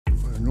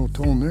no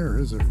tone there,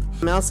 is there?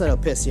 Else that'll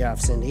piss you off,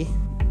 Cindy.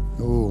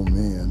 Oh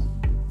man,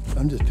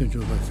 I'm just pinching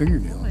with my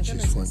fingernail and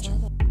she's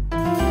flinching.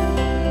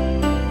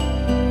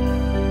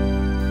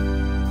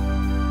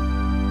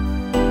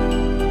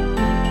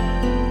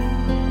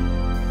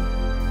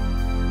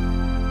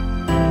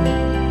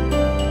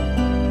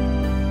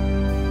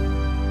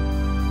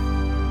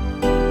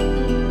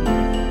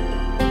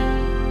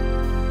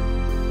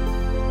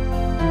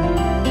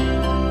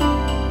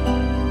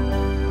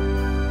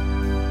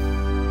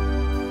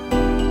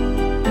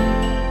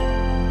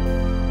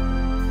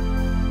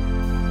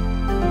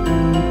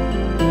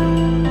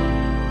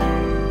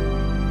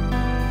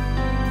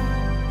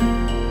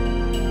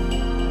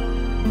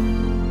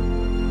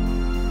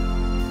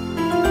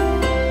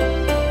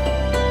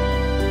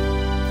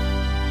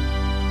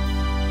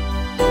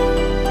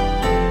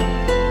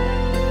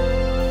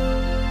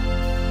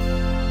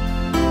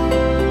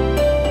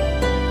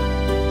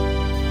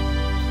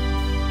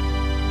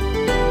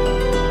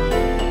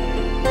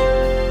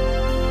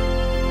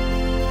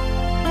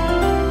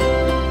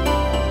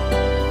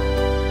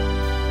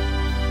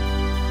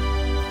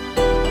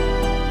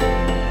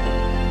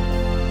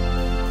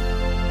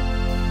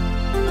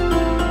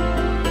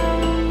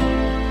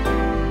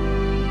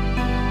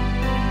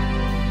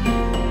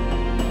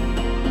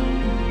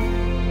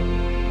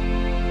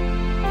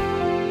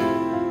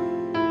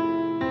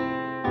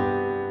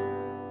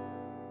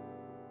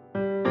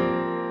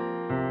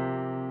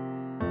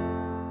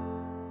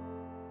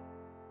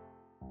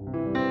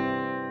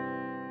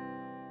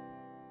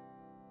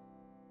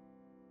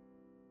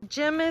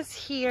 Jim is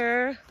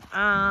here.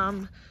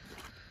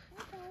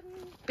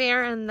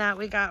 Baron that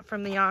we got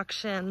from the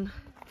auction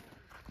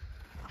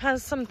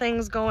has some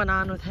things going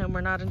on with him.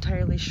 We're not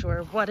entirely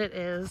sure what it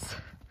is.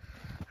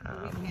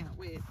 We can't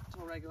wait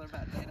till regular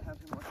vet day to have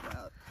him looked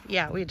at.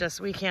 Yeah, we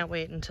can't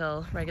wait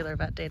until regular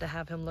vet day to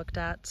have him looked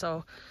at.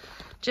 So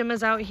Jim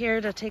is out here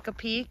to take a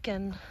peek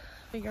and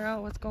figure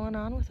out what's going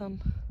on with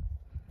him.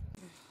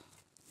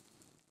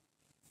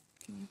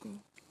 Can you go?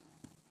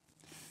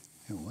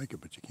 I don't like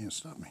it, but you can't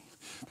stop me.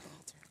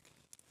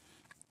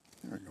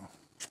 There we go.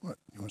 What?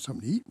 You want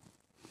something to eat?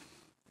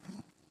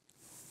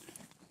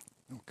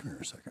 Oh, come here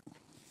a second.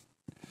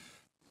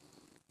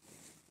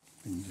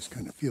 And you just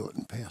kind of feel it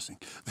in passing.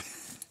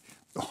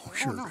 Oh,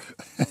 sure. No.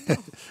 Oh, no.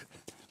 A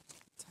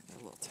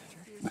little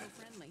tighter. You're so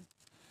friendly.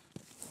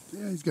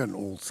 Yeah, he's got an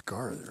old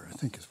scar there, I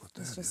think is what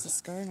that is. It's just a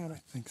scar, not a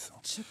think so.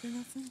 chip or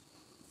nothing?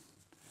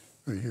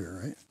 Right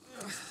here, right?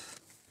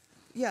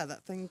 Yeah,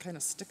 that thing kind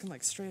of sticking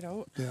like straight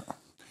out. Yeah.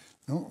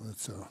 No,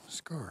 that's a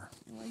scar.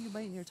 Why are you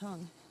biting your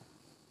tongue?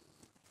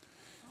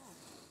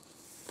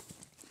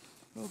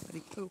 Oh,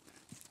 buddy. Oh.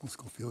 Let's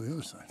go feel the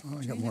other side. Oh, I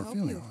got Trying to more help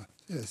feeling you. on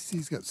it. Yeah, see,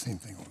 he's got the same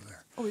thing over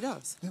there. Oh, he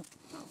does? Yep.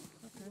 Oh,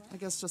 okay. I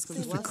guess just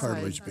because Just a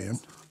cartilage band.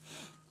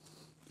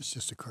 It's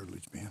just a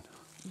cartilage band.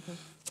 Okay.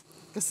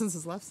 I guess since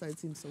his left side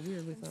seems so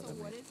weird, we thought that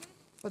might.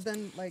 But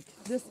then, like,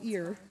 this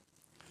ear,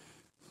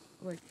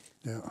 like...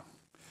 Yeah.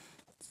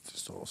 It's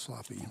just all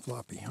sloppy and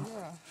floppy, huh?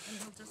 Yeah. And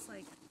he'll just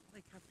like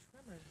have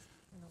tremors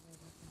in a way.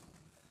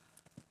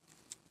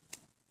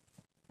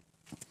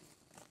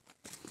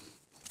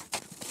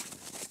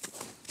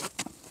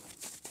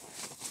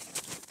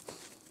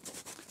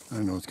 I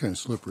know it's kind of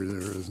slippery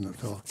there, isn't it,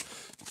 fella?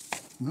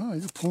 No,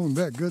 you're pulling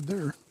back good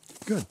there.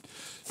 Good.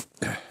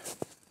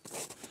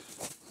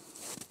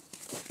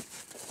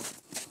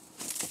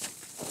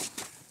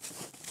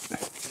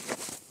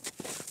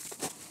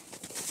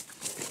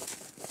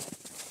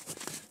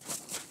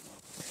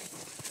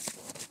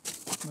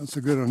 Not so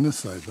good on this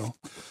side, though.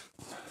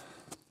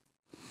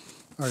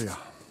 Are ya?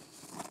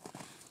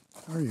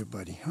 Are you,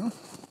 buddy, huh?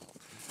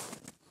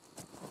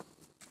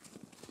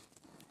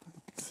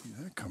 See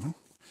that coming.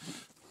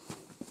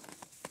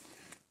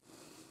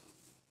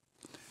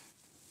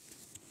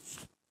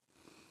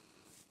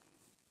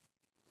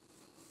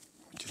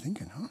 What you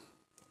thinking, huh?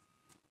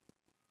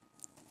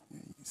 Yeah,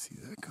 you can see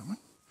that coming.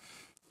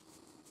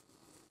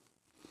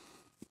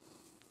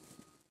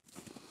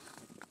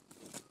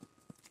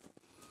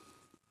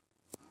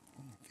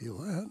 Feel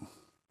that.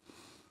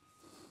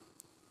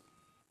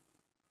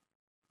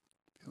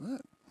 Feel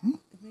that? Hmm?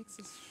 It makes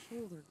his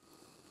shoulder.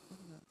 Look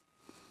at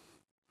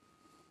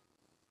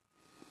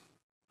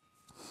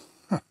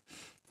that.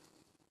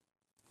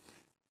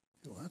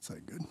 Feel that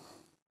side good.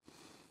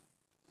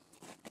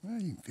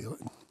 Well, you can feel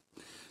it.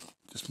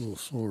 Just a little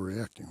slow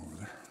reacting over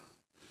there.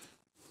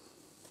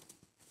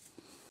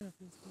 That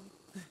feels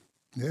good.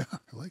 Yeah,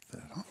 I like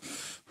that, huh?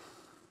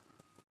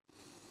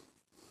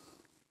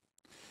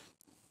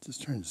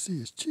 Just trying to see,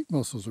 his cheek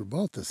muscles are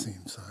about the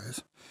same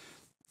size.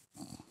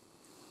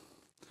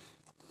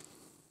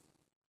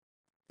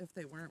 If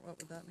they weren't, what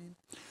would that mean?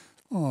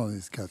 Oh,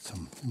 he's got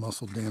some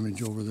muscle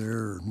damage over there,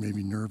 or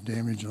maybe nerve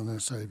damage on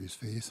that side of his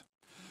face.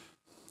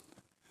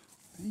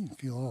 You can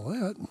feel all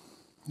that.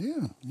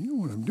 Yeah, you know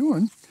what I'm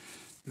doing.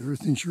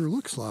 Everything sure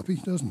looks sloppy,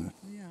 doesn't it?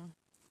 Yeah.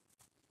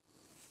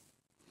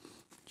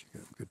 But you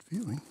got a good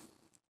feeling.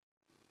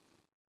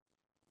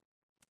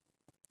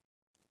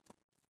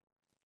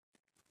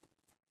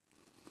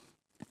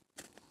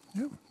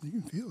 Yep, you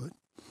can feel it.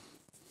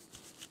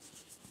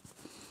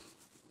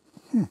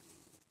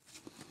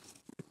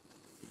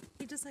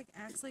 He just like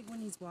acts like when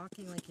he's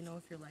walking, like you know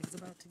if your leg's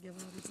about to give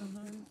out or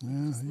something.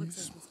 Yeah, Just looks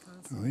like he's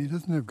constantly. well, he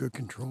doesn't have good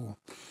control.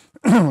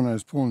 When I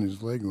was pulling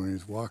his leg when he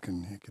was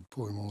walking, I could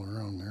pull him all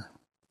around there.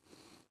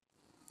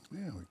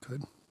 Yeah, we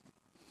could.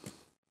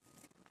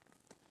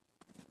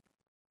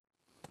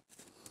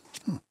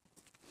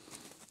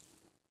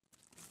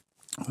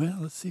 Well,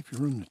 let's see if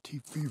you're running a T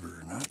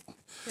fever or not.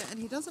 Yeah, and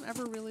he doesn't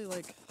ever really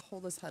like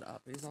hold his head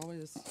up. He's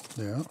always.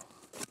 Yeah.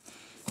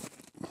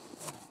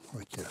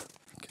 Like you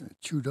kind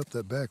of chewed up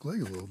that back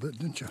leg a little bit,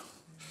 didn't you?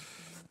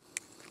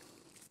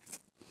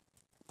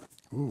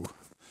 Ooh.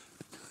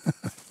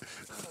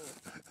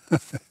 Well,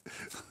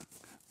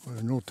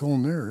 there's no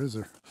tone there, is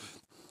there?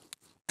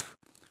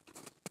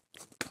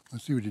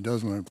 Let's see what he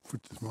does when I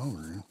put this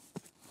monitor in.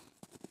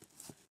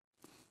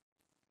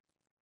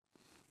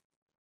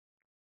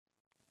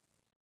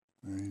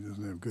 And he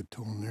doesn't have good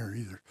tone there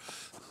either.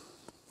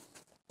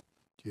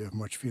 Do you have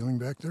much feeling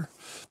back there?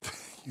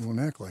 You won't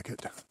act like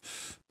it.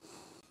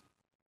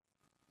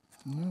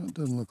 No, it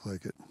doesn't look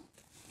like it.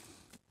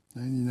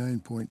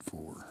 99.4.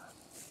 Well,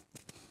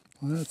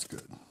 that's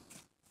good.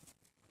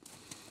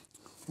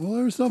 Well,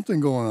 there's something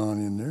going on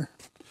in there.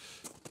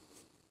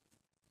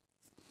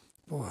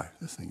 Boy,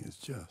 this thing is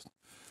just.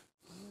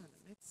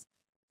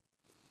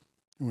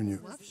 When you,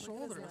 Left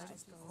shoulder.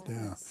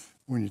 yeah,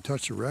 when you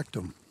touch the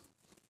rectum,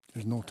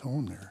 there's no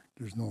tone there.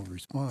 There's no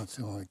response.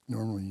 You know, like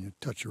normally you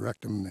touch your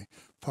rectum and they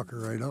pucker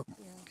right up.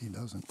 Yeah. He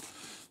doesn't.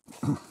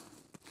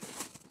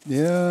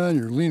 Yeah, and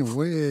you're leaning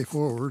way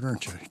forward,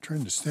 aren't you? You're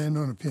trying to stand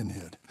on a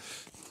pinhead.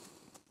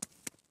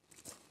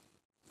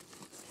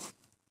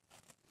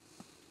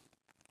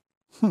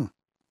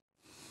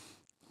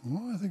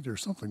 Well, I think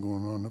there's something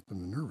going on up in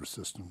the nervous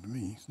system to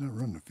me. He's not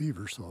running a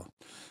fever, so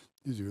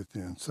usually with the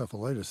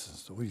encephalitis.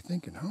 So what are you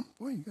thinking, huh?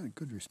 Boy, you got a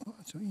good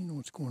response. Well, you know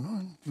what's going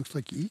on. Looks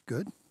like you eat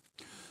good.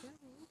 Yeah,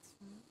 that's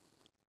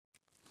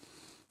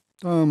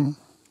fine.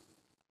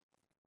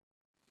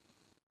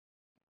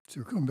 So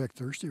we're coming back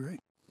Thursday, right?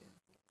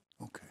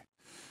 Yeah. Okay.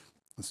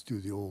 Let's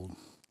do the old,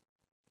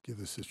 give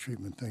us this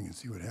treatment thing and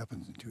see what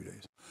happens in 2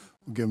 days.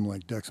 We'll give him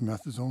like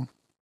dexamethasone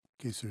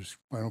in case there's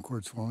spinal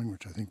cord swelling,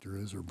 which I think there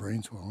is, or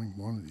brain swelling,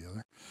 one or the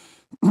other.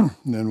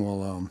 And then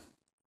we'll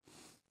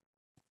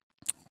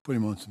put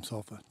him on some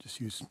sulfa. Just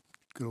use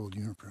good old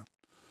Uniprep.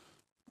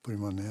 Put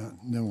him on that.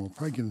 And then we'll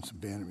probably give him some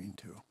Banamine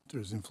too. If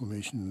there's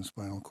inflammation in the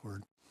spinal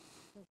cord.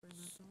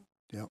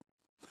 Yep.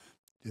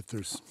 If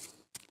there's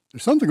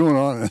something going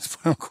on in that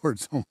spinal cord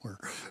somewhere.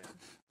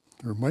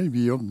 Or it might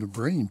be up in the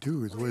brain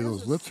too, the way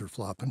those lips are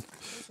flopping.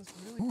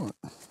 Really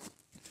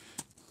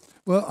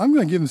well, I'm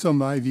going to give him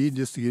some IV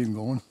just to get him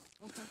going.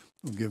 Okay.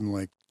 We'll give him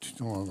like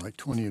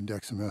 20 of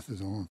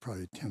dexamethasone and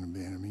probably 10 of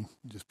Banamine.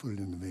 Just put it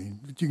in the vein.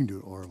 But you can do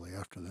it orally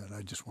after that.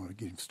 I just want to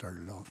get him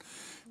started out.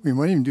 We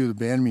might even do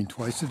the Banamine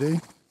twice a day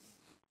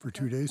for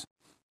 2 days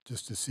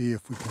just to see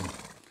if we can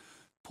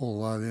pull a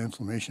lot of the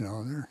inflammation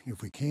out of there.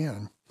 If we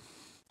can,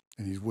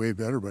 and he's way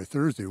better by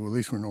Thursday, well, at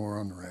least we know we're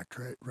on the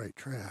right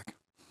track.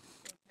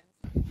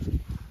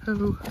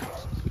 Oh.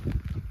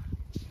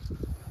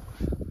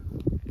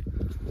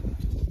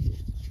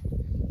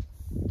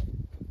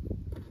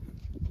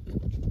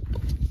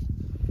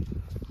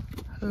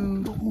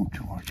 Don't move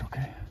too much,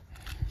 okay?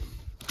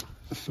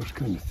 This stuff's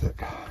kind of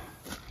thick.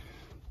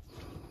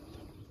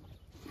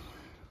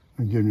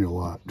 I'm giving you a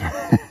lot.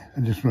 I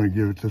just want to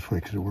give it this way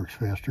because it works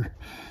faster.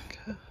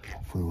 Okay.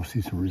 Hopefully we'll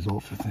see some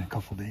results within a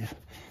couple days.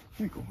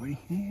 There you go, buddy.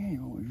 Yeah,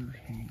 you're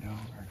hanging down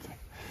there.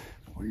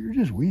 Well, you're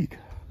just weak.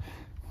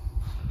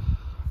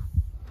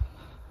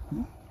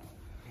 Huh?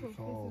 So if this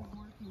isn't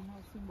working,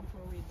 how soon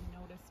before we'd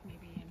notice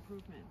maybe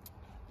improvement?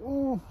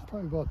 Oh,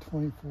 probably about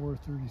 24,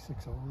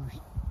 36 hours.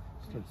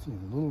 Start seeing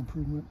a little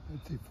improvement.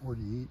 I'd say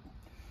 48.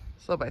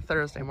 So by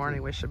Thursday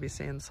morning, we should be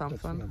seeing something.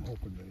 That's what I'm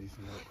hoping that he's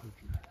not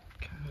perfect.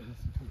 Okay.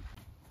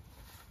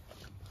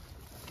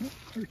 Yep,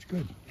 hurts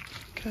good.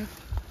 Okay. A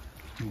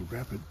little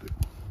rapid, but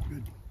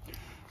good.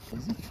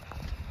 Pleasant.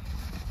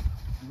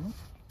 No?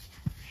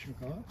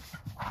 Shook off.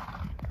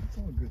 That's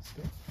all good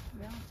stuff.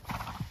 Yeah.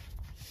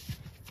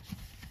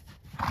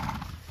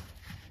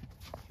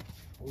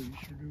 Oh, you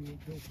sure do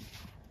look healthy.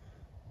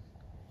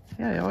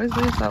 Yeah, he always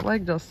leaves that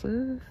leg just.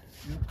 Yeah,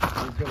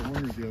 I've got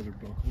one or the other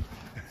buckle.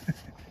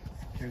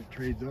 Kind of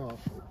trades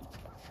off. But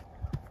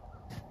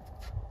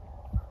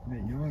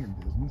that yawning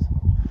business.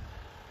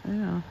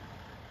 Yeah.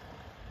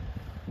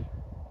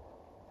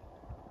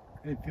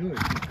 I didn't feel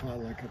like he caught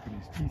like up in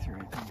his teeth or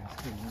anything. I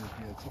still wonder if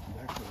he had something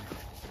back there.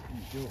 I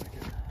didn't feel like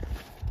it.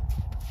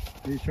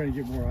 Maybe he's trying to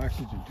get more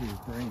oxygen to his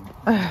brain.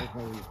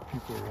 Probably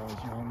people are always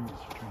yawning.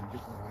 He's trying to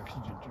get more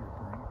oxygen to your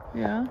brain.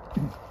 Yeah.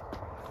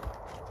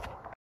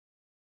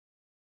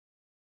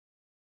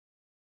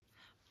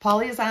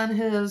 Pauly is on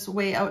his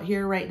way out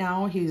here right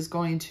now. He's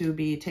going to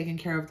be taking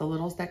care of the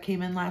littles that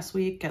came in last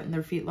week, getting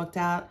their feet looked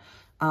at,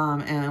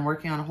 and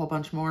working on a whole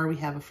bunch more. We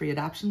have a free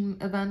adoption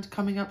event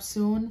coming up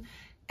soon,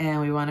 and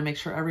we want to make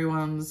sure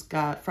everyone's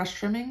got fresh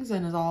trimmings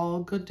and is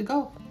all good to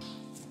go.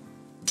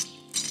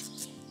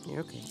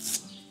 You're okay.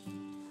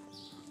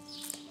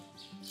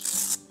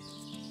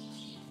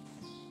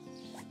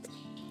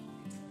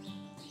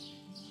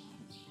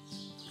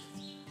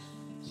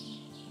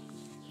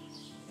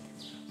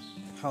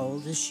 How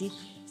old is she?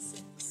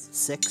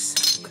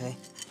 6. Okay.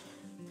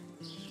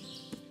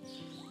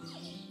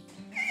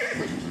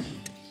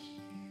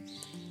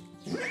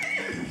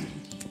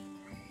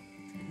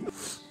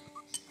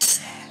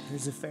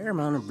 There's a fair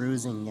amount of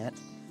bruising yet.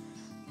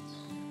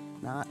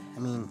 I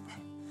mean,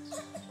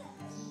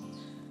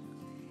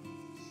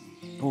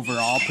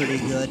 overall pretty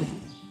good.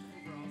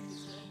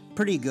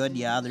 Pretty good,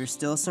 yeah. There's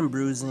still some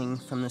bruising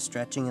from the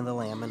stretching of the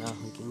lamina.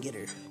 We can get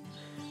her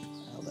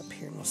held up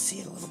here and we'll see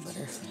it a little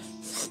better.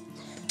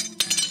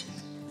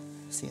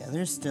 So yeah,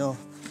 there's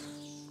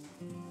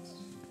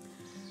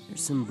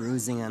some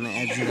bruising on the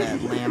edge of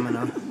that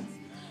lamina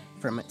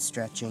from it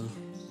stretching.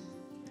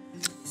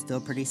 Still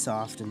pretty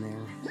soft in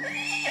there.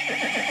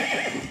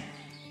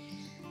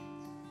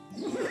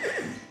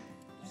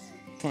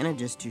 Kind of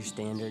just your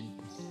standard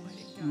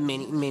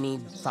mini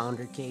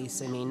founder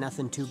case. I mean,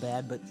 nothing too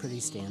bad, but pretty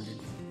standard.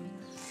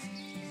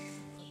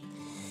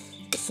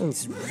 This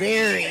one's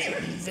very,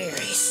 very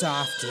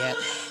soft yet.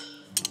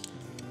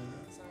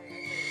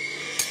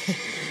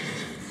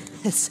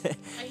 I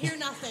hear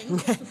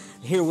nothing. I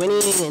hear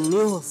whinnying and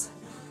mules.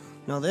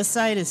 No, this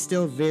side is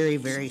still very,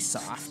 very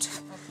soft.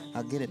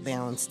 I'll get it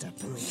balanced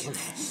up and we can...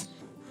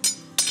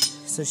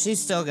 So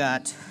she's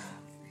got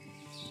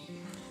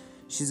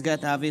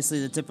obviously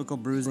the typical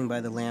bruising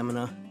by the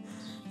lamina.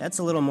 That's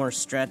a little more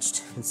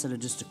stretched instead of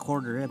just a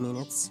quarter. I mean,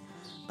 it's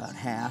about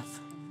half.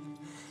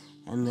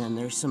 And then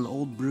there's some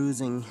old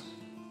bruising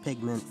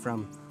pigment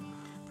from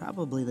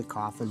probably the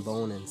coffin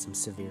bone and some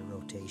severe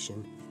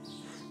rotation,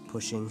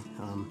 pushing.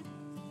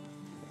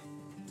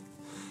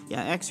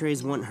 Yeah,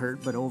 x-rays wouldn't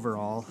hurt, but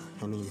overall,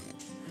 I mean,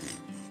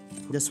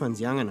 this one's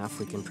young enough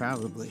we can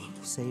probably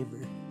save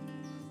her.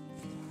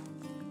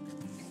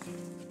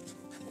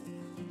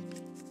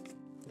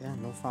 Yeah,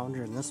 no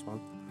founder in this one.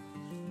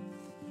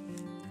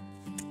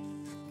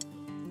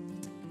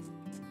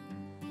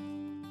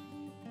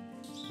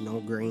 No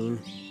grain.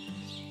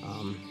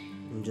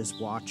 And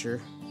just watch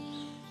her,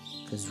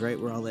 because right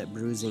where all that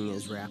bruising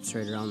is wraps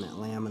right around that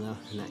lamina,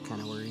 and that kind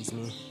of worries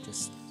me.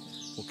 Just,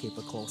 we'll keep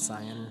a close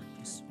eye on her,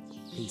 just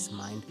peace of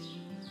mind.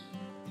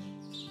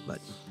 But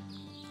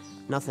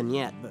nothing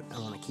yet, but I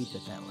want to keep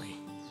it that way.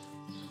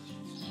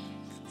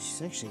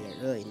 She's actually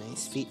got really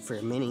nice feet for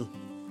a mini.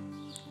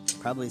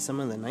 Probably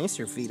some of the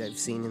nicer feet I've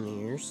seen in the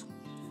years.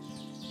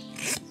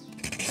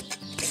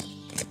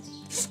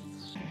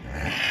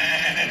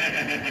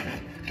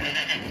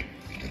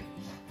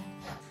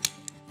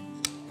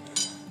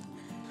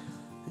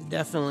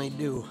 Definitely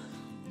do.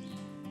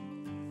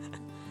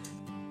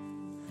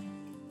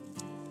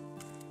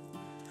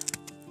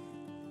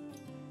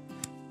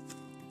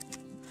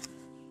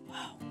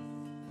 Wow.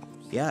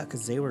 Yeah,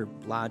 because they were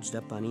lodged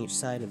up on each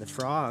side of the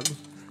frog,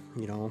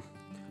 you know,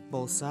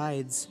 both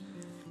sides,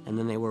 and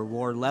then they were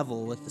war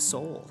level with the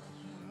sole.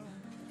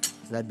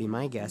 So that'd be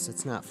my guess.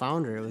 It's not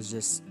founder, it was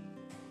just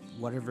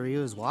whatever he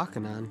was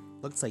walking on.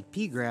 Looks like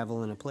pea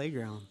gravel in a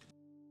playground.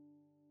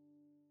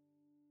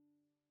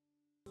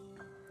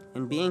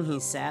 And being he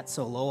sat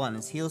so low on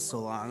his heels so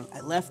long,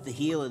 I left the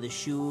heel of the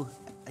shoe,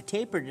 I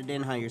tapered it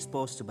in how you're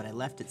supposed to, but I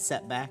left it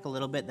set back a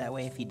little bit. That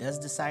way if he does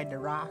decide to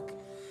rock,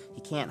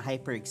 he can't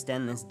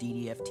hyperextend this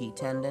DDFT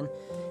tendon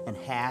and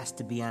has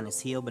to be on his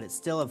heel, but it's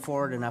still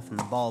forward enough in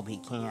the bulb he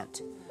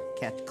can't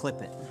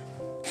clip it.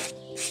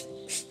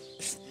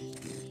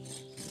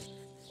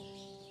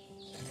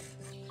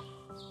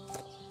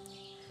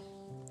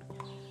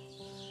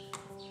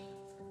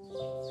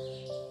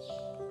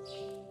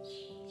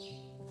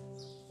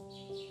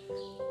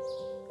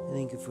 I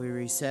think if we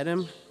reset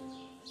him,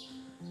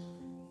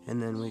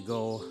 and then we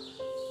go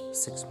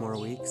 6 more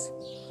weeks,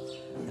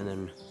 and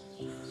then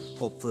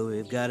hopefully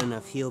we've got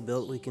enough heel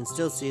built. We can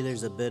still see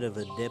there's a bit of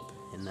a dip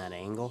in that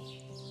angle,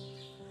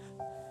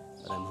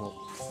 but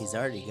he's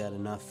already got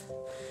enough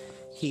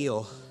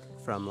heel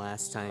from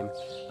last time.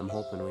 I'm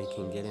hoping we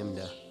can get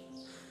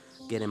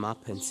him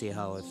up and see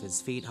how, if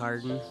his feet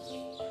harden,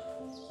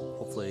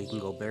 hopefully he can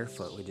go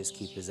barefoot. We just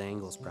keep his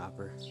angles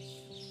proper,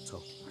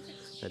 so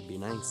that'd be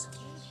nice.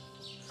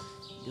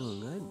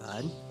 Doing good,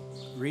 bud.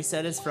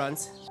 Reset his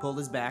fronts, pulled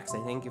his backs. I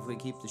think if we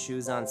keep the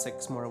shoes on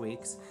 6 more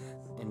weeks,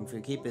 and if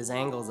we keep his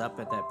angles up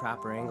at that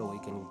proper angle, we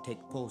can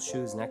pull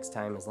shoes next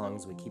time, as long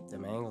as we keep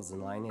them angles in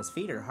line. His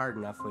feet are hard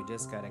enough, we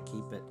just gotta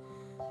keep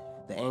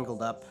the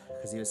angled up,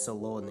 because he was so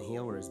low in the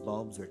heel where his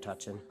bulbs were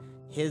touching.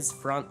 His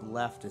front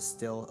left is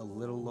still a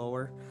little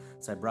lower,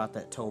 so I brought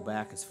that toe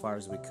back as far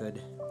as we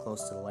could,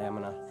 close to the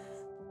lamina.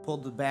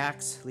 Pulled the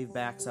backs, leave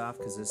backs off,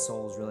 because his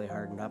sole is really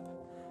hardened up,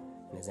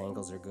 and his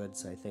angles are good,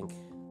 so I think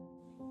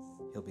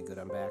he'll be good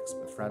on backs,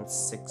 but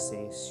fronts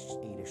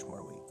 6-8-ish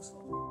more weeks.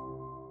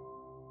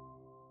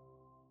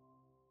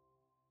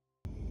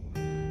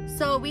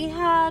 So we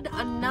had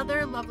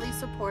another lovely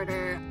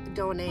supporter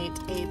donate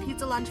a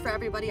pizza lunch for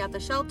everybody at the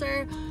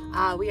shelter.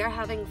 We are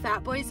having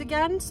Fat Boys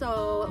again,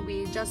 so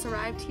we just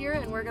arrived here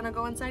and we're gonna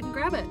go inside and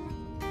grab it.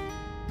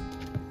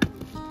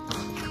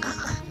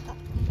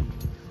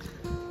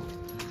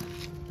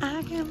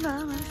 walking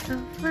by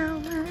myself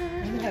around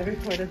there. I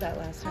recorded that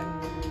last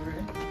time we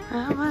were.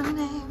 Write my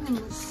name in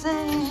the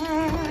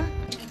sand.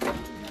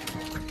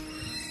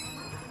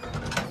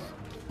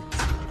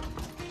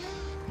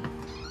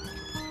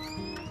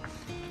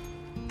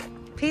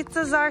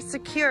 Pizzas are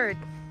secured.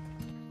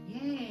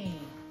 Yay.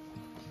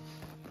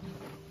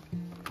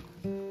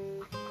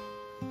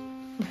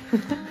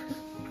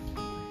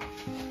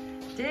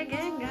 Dig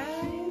in,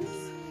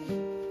 guys.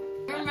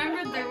 I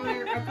remembered there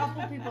were a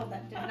couple people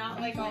that did not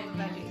like all the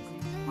veggies.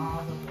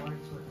 All the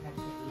boards were cut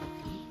to 8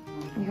 feet.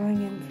 I'm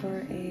going in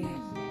for a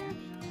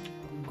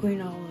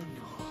green olive.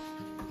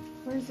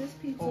 Where's this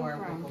pizza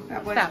from?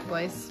 That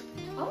place.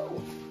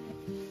 Oh.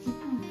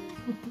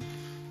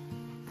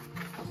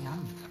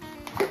 Yum.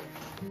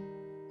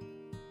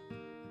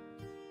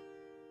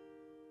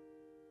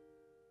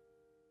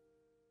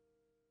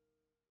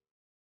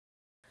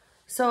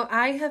 So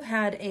I have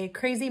had a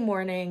crazy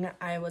morning.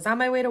 I was on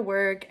my way to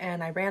work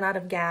and I ran out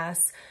of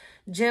gas.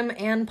 Jim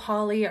and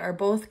Pauly are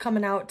both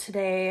coming out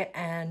today,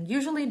 and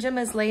usually Jim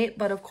is late,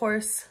 but of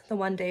course the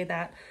one day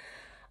that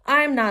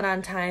I'm not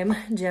on time,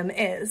 Jim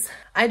is.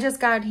 I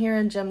just got here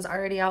and Jim's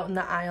already out in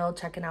the aisle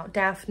checking out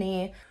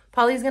Daphne.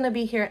 Pauly's gonna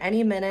be here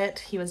any minute.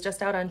 He was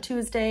just out on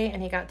Tuesday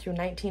and he got through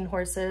 19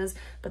 horses,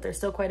 but there's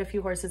still quite a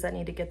few horses that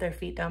need to get their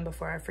feet done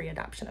before our free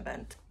adoption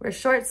event. We're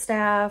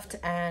short-staffed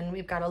and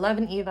we've got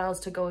 11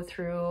 evals to go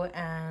through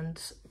and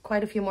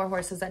quite a few more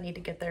horses that need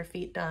to get their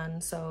feet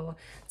done. So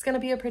it's gonna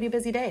be a pretty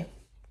busy day.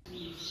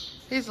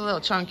 He's a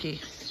little chunky.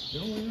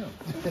 Oh,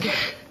 yeah.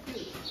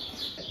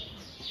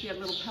 She had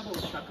little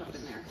pebbles stuck up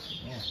in there.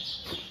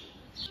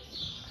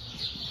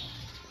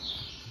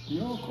 You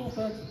know,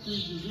 Colfax is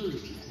pretty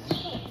deserted.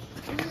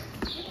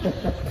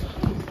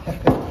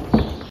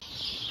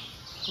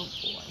 Good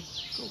boy.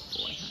 Good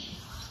boy, honey.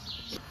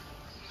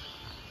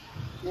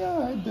 Yeah,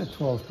 I bet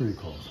 12's pretty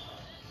close.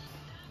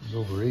 It's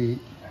over 8.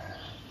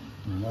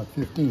 You're not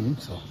 15,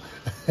 so.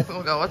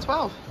 We'll go with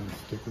 12. I'll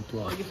stick with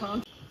 12. Oh, you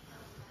found?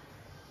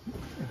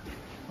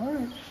 All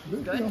right,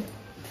 good deal.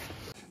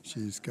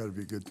 She's got to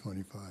be a good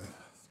 25.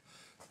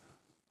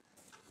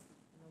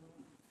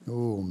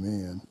 Oh,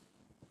 man.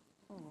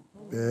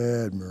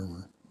 Bad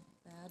murmur.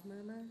 Bad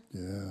murmur?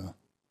 Yeah.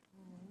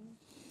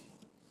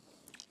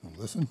 Now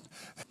listen.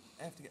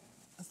 I have to get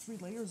 3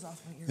 layers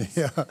off my ears.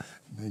 Yeah,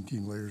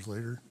 19 layers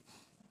later.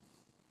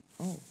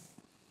 Oh.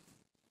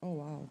 Oh,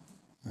 wow.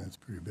 That's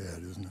pretty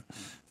bad, isn't it?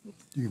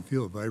 You can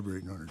feel it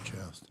vibrating on her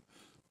chest.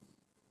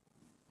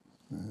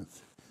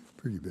 That's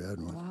a pretty bad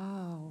one.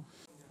 Wow.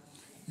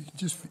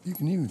 You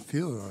can even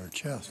feel it on her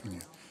chest when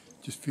you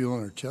just feel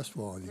on her chest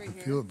wall. You can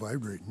feel it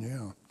vibrating,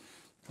 yeah.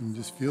 You can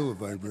just feel the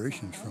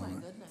vibrations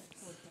from it.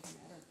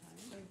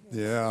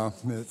 Yeah,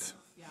 it's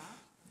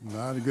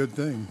not a good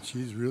thing.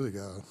 She's really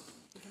got a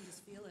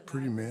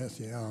pretty mess,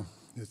 yeah.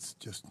 It's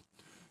just,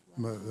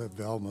 that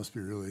valve must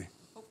be really,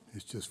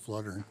 it's just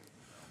fluttering.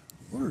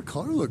 Well, her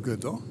color looked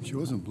good though. She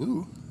wasn't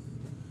blue.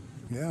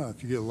 Yeah,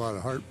 if you get a lot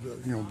of heart,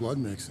 blood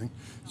mixing.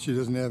 She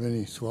doesn't have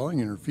any swelling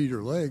in her feet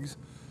or legs.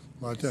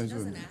 A lot of times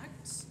when,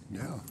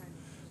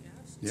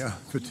 yeah,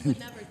 but then,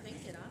 Never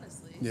think it,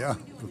 honestly. yeah,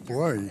 but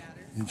boy, you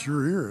can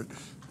sure hear it.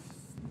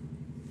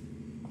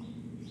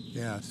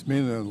 Yeah, it's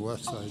mainly on the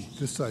left side.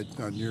 This side's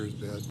not near as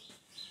bad.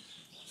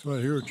 So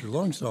I hear what your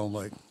lungs sound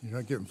like. You're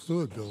not getting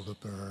fluid buildup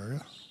there,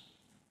 are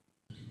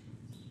you?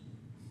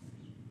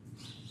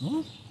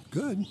 Oh,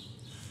 good.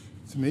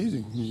 It's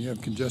amazing. When you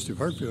have congestive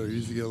heart failure, you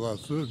usually get a lot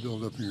of fluid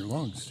buildup in your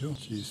lungs too.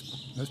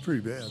 Jeez, that's pretty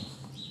bad.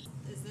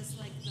 Is this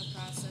like the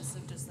process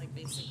of just like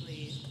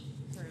basically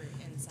her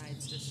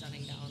insides just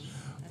shutting down?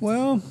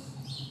 Well,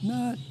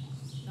 not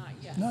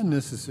yet. not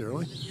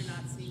necessarily. You're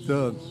not seeing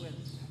the blue and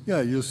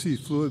Yeah, you'll see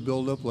fluid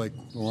buildup like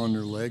along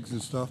their legs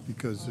and stuff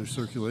because their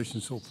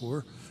circulation's so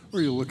poor.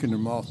 Or you'll look in their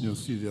mouth and you'll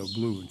see the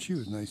blue, and she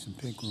was nice and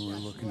pink when we were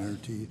looking at her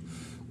teeth.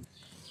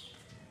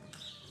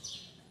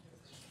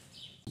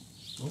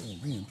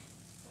 Oh man.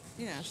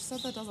 Yeah, she said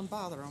that doesn't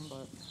bother him,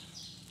 but...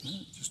 Yeah,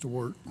 just a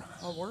wart.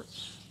 A wart?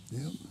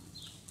 Yep.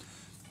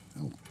 I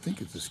don't think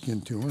it's a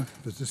skin tumor.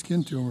 If it's a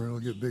skin tumor, it'll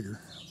get bigger.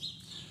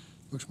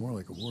 Looks more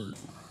like a wart.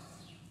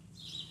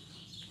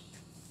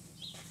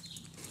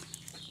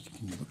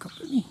 Can you look up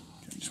at me?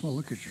 I just want to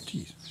look at your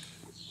teeth.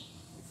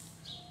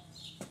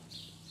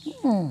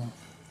 Oh,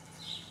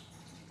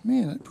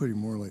 man, I'd put him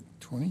more like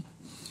 20.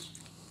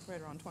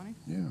 Right around 20?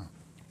 Yeah.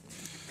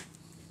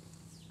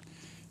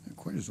 Not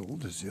quite as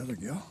old as the other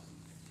gal.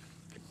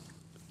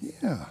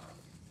 Yeah.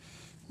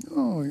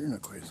 No, you're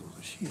not quite as old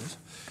as she is.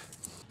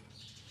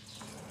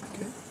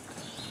 Okay.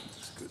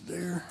 That's good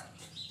there.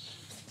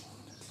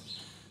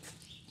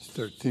 You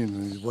start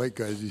seeing these white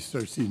guys, you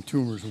start seeing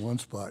tumors in one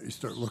spot, you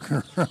start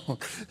looking around.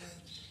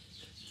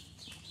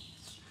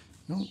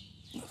 No,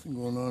 nothing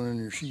going on in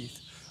your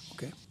sheath.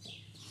 Okay.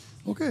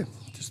 Okay,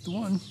 just the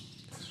one.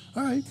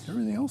 All right,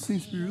 everything else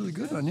seems to be really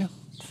good on you.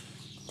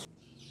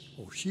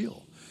 Oh,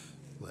 she'll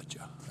let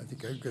you. I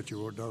think I've got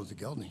you wrote down as a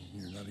gelding.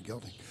 You're not a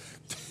gelding.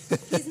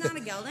 He's not a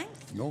gelding?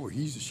 No,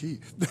 he's a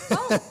sheep.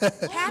 Oh,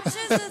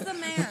 Patches is a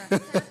mare.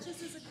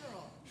 Patches is a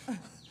girl.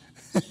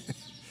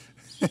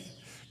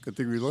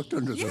 Good thing we looked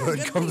under the Yeah, hood.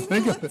 good Come thing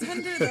think you of looked it.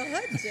 under the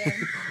hood,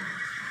 Jim.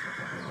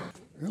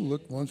 I'm gonna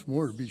look once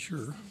more to be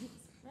sure.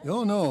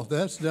 Oh no,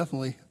 that's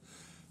definitely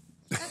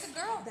That's a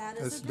girl. That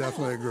is that's a girl.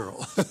 definitely a girl.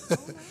 Oh, nice.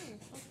 Okay.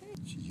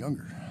 She's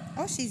younger.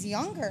 Oh, she's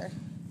younger.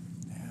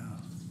 Yeah.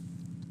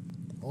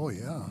 Oh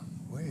yeah,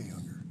 way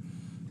younger.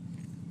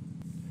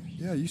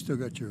 Yeah, you still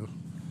got your.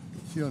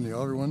 See on the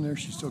outer one there,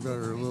 she still got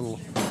her little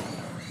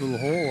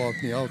hole off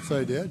the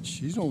outside edge.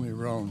 She's only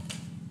around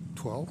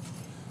 12.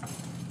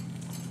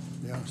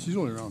 Yeah, she's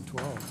only around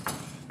 12. I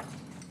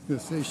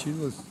was gonna say she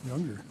looks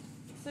younger.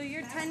 So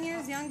you're 10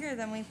 years younger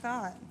than we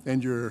thought.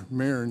 And your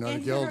mare, not a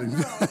And you're a gelding.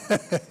 girl. What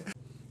the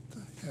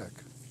heck?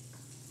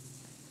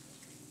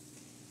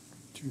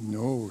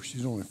 No,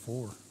 she's only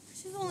 4.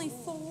 She's only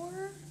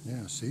 4?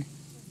 Yeah, see?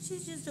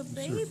 She's just a Her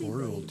baby.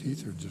 4-year-old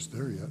teeth are just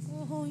there yet.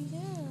 Oh, yeah.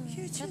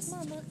 You're That's just,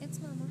 Mama. It's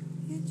Mama.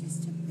 you're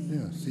just a baby.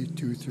 Yeah, see,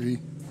 2, 3,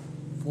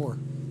 4.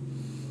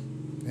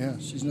 Yeah,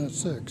 she's not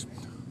 6.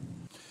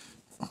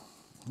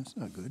 That's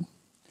not good.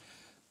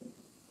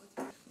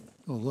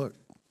 Oh, look.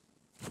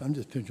 I'm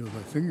just pinching with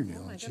my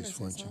fingernail and she's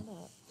flinching.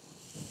 Well,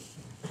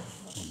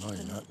 no,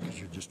 you're not because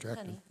you're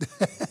distracted.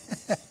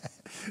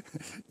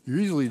 You're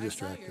easily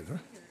distracted, huh?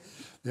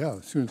 Yeah,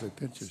 as soon as I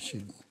pinch it,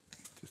 she's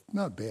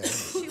not bad.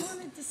 She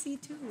wanted to see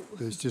too.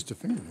 But it's just a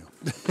fingernail.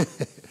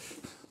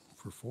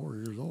 For 4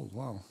 years old,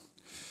 wow.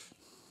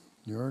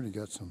 You already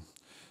got some,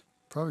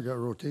 probably got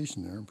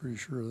rotation there, I'm pretty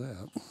sure of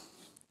that.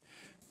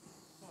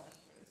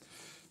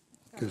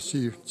 Because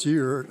she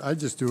heard, I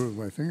just do it with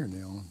my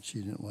fingernail and she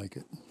didn't like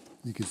it.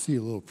 You can see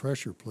a little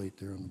pressure plate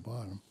there on the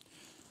bottom.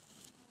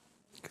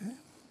 Okay.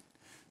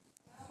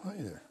 Hi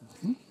there.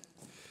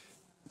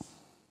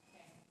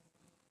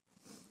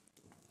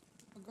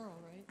 A girl,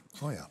 right?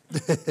 Oh yeah.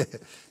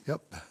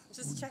 Yep.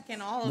 Just checking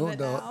all No of it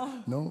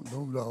doubt. now.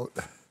 No doubt.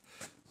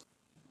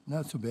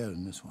 Not so bad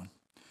in this one.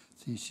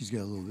 See, she's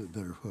got a little bit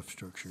better hoof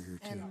structure here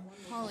too. And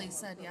Pauly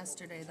said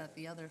yesterday that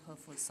the other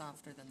hoof was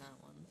softer than that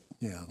one.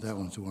 Yeah, that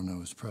one's the one I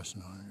was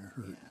pressing on. It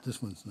hurt.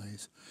 This one's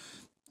nice.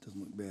 Doesn't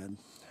look bad.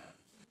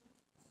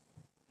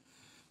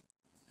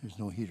 There's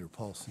no heat or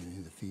pulse in any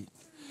of the feet.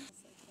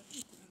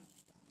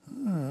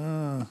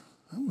 I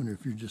wonder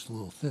if you're just a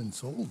little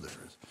thin-soled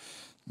there is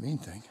the main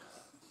thing.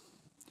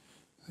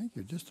 I think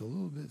you're just a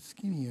little bit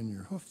skinny in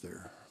your hoof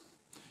there.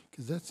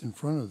 Because that's in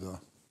front of the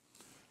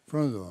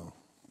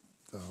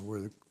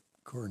where the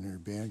coronary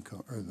band,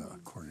 or the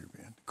coronary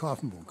band,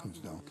 coffin bone comes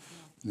down.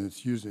 And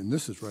it's usually, and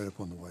this is right up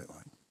on the white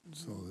line.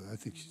 So I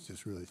think she's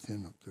just really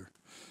thin up there.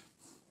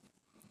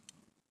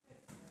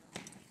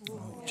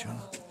 Oh,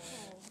 John.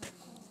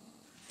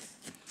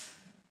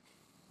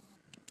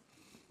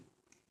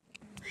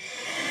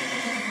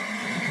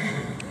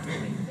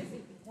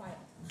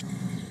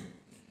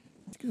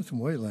 It's got some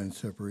white line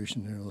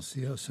separation there. Let's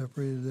see how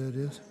separated that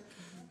is.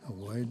 How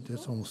wide?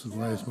 That's almost as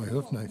wide as my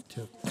hoof knife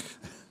tip.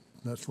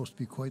 Not supposed to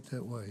be quite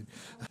that wide.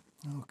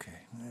 Okay,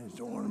 I just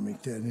don't want to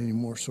make that any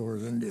more sore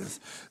than it is.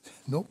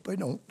 Nope, I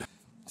don't.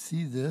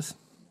 See this?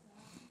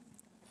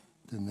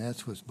 Then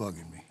that's what's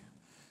bugging me.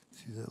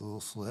 See that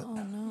little slit? Oh,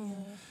 no.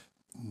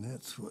 And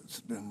that's what's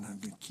been, I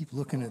keep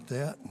looking at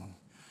that, and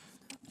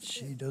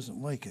she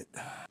doesn't like it.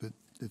 But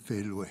it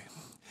faded away.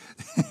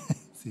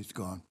 See, it's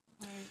gone.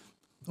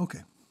 Okay.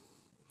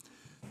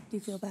 Do you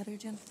feel better,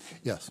 Jim?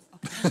 Yes.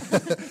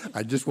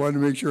 I just wanted to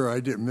make sure I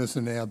didn't miss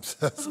an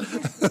abscess.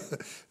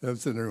 I'm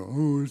sitting there going,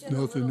 oh, it's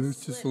nothing,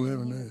 it's just a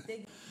lemon.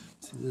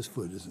 See, this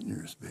foot isn't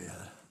near as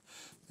bad.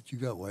 But you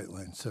got white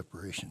line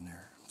separation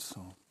there.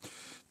 So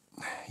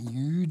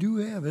you do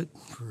have it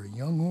for a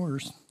young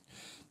horse.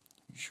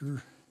 You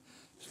sure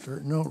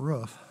starting out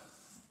rough.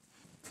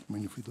 I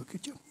mean, if we look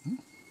at you.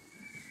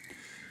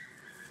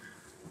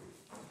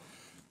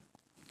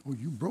 Oh,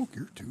 you broke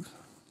your tooth.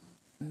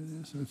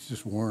 It's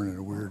just worn at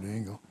a weird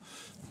angle.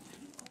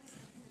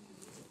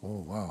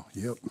 Oh, wow.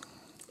 Yep.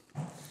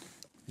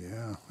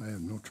 Yeah, I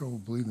have no trouble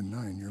believing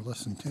 9. You're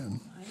less than 10.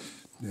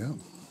 Yeah.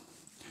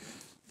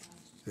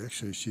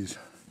 Actually, she's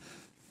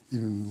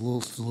even a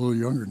little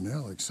younger than that,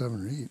 like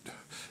 7 or 8.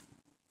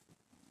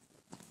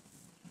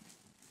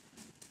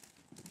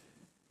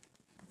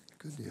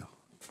 Good deal.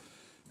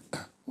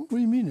 What do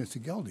you mean it's a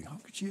gelding? How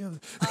could she have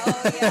it?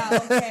 Oh, yeah,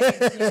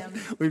 okay, Jim.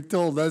 We've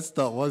told that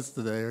stuff once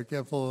today. I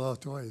can't pull it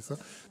out twice. Huh?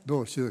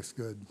 No, she looks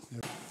good.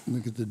 Yep.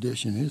 Look at the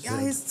dish in his Yeah,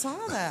 I head. saw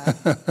that.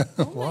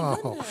 Oh Wow.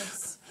 my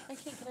goodness. Can I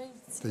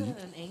see that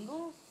at an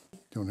angle?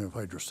 Don't have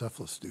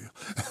hydrocephalus, do you?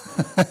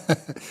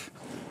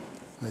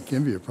 That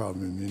can be a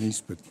problem in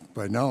minis, but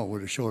by now it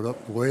would have showed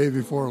up way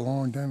before, a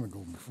long time ago,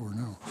 before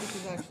now. This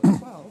is actually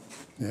 12.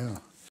 Yeah.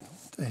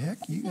 What the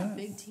heck you got?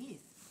 Big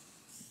teeth.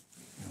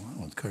 Well, that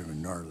one's kind of a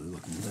gnarly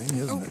looking thing,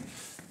 isn't it?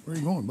 Where are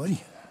you going,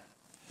 buddy?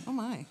 Oh,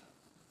 my.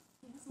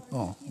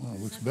 Oh, well,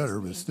 it looks better,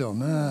 but still,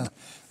 nah.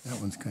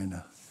 That one's kind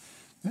of,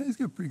 he's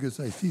got pretty good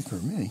sized teeth for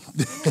a mini.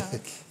 Yeah,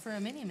 for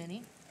a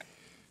mini.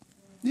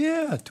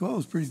 Yeah, 12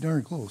 is pretty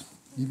darn close.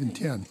 Even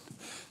 10.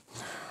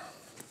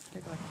 He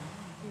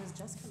was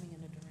just coming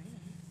into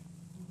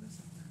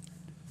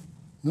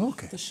Duran.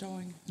 Okay. The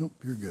showing. Nope,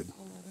 you're good.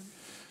 11.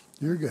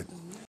 You're good.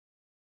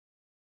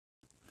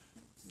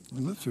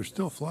 Your lips are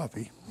still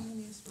floppy.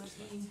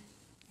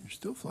 You're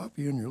still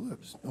floppy on your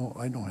lips. Oh,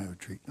 I don't have a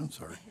treat. I'm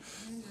sorry.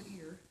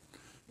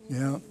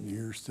 Yeah,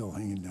 your ear's still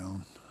hanging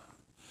down.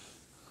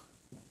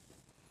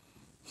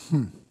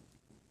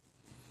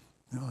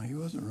 No, he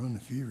wasn't running a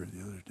fever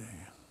the other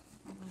day.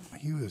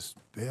 He was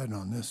bad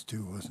on this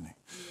too, wasn't he?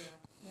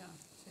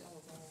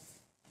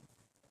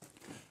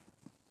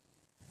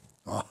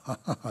 Oh,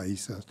 he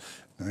says,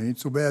 I ain't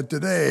so bad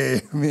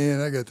today.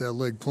 Man, I got that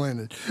leg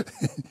planted.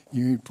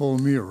 You ain't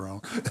pulling me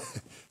around.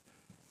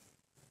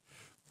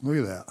 Look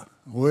at that.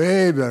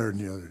 Way better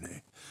than the other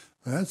day.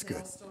 That's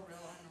good.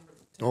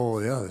 Oh,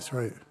 yeah, that's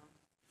right.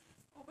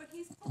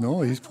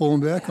 No, he's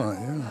pulling back on it,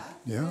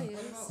 yeah. Yeah.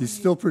 He's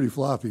still pretty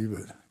floppy,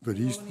 but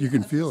he's you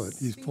can feel it.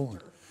 He's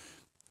pulling.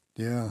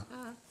 Yeah.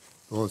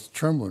 Well, it's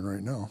trembling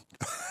right now.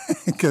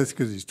 Because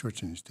he's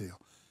twitching his tail.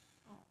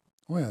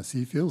 Oh, yeah, see,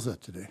 he feels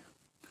that today.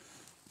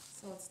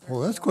 Well,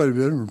 that's quite a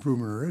bit of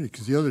improvement already,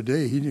 because the other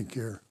day he didn't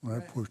care. When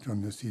I pushed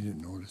on this, he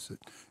didn't notice it.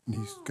 And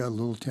he's got a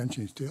little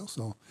tension in his tail,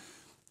 so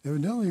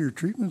evidently your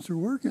treatments are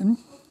working.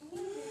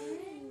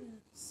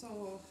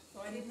 So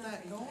I need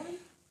that going?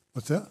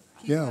 What's that?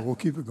 Yeah, we'll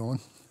keep it going.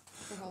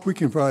 We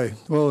can probably,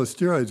 well, the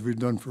steroids we've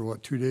done for,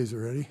 what, 2 days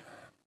already?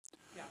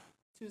 Yeah,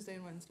 Tuesday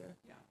and Wednesday.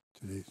 Yeah.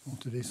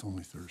 Today's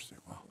only Thursday.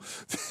 Wow.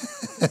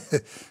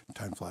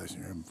 Time flies when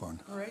you're having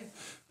fun. All right.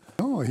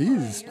 Oh,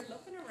 he's, You're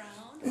looking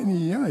around.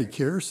 and he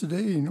cares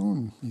today,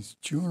 and he's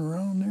chewing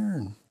around there,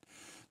 and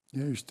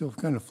yeah, you're still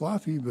kind of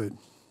floppy, but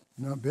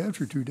not bad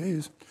for 2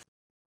 days.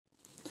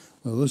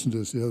 I listened to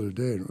this the other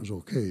day, and it was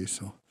okay,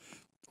 so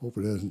hope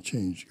it hasn't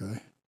changed,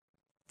 Guy.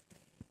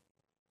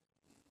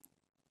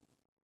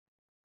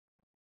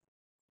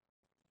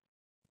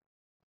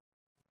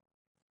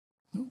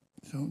 Nope,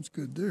 sounds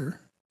good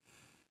there.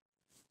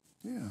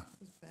 Yeah.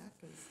 His back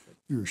is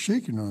You were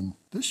shaking on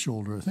this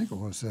shoulder, I think it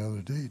was the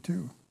other day,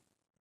 too.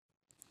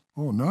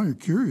 Oh, now you're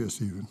curious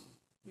even.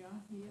 yeah,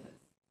 he is.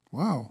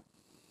 Wow.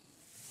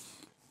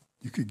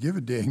 You could give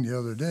a dang the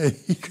other day.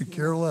 He could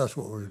care less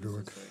what we were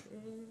doing.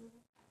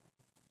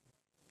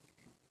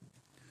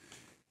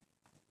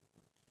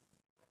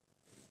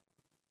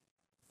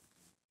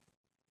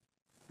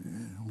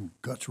 Yeah,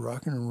 guts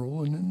rocking and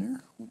rolling in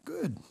there. Well,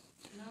 good.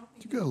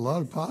 You got a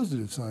lot of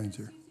positive signs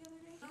here.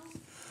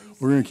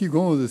 We're going to keep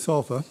going with this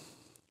alpha.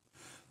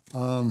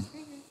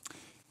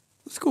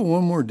 Let's go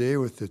one more day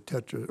with the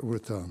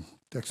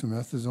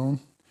dexamethasone.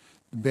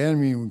 The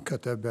Banamine, we can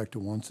cut that back to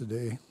once a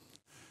day.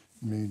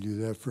 Maybe do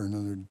that for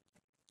another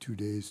 2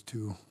 days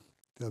too.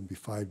 That'd be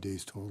 5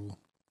 days total.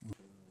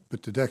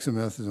 But the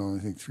dexamethasone,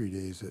 I think 3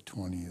 days at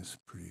 20 is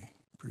pretty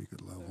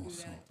good level.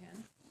 So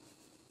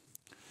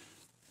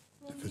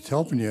if it's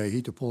helping you, I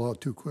hate to pull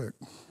out too quick.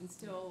 And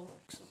still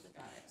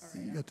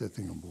You got that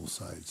thing on both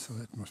sides, so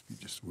that must be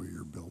just the way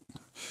you're built.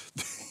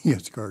 You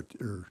got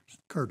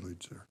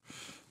cartilage there.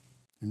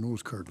 Your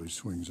nose cartilage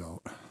swings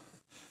out.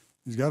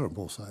 He's got it on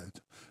both sides.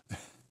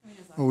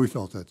 Oh, we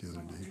felt that the other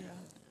day.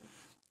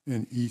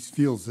 And he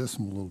feels this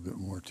one a little bit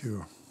more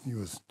too.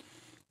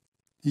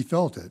 He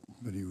felt it,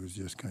 but he was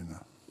just kind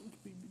of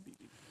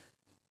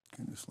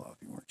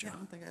sloppy, weren't you? I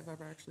don't think I've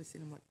ever actually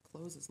seen him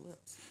close his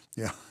lips.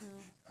 Yeah.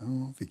 I don't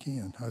know if he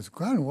can. I was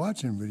kind of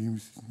watching, but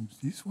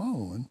he's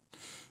swallowing.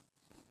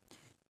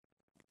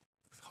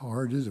 How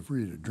hard is it for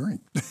you to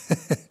drink?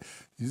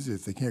 Usually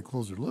if they can't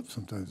close their lips,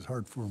 sometimes it's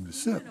hard for them to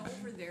sip. He went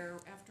over there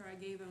after I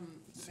gave him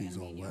He's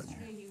all Banamine wet.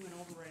 yesterday. He went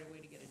over right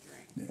away to get a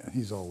drink. Yeah,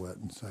 he's all wet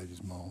inside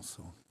his mouth,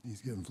 so he's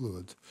getting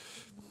fluids.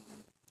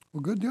 Well,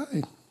 good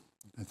guy.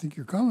 I think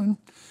you're coming.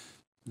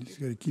 You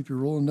just got to keep you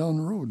rolling down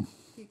the road.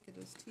 Peek at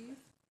his teeth.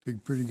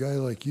 Big, pretty guy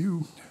like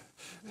you.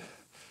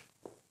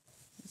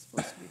 He's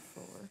supposed to be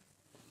fuller.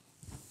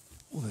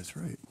 Oh, that's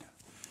right.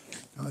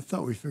 I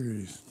thought we figured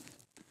he's...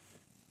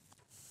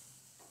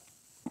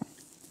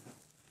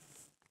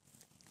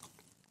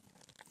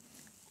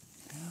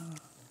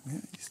 Yeah,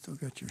 you still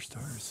got your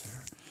stars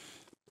there.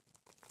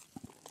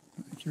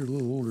 I think you're a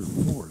little older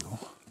than 4, though.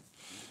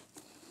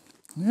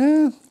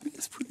 Yeah,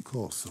 it's pretty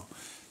close. So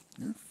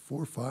you're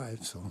 4 or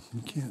 5, so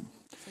you can't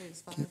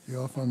be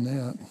off on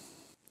that.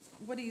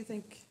 What do you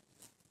think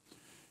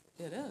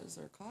it is,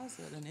 or caused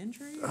it? An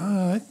injury?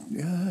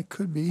 Yeah, it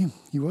could be.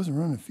 He wasn't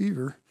running a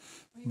fever,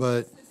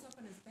 but This up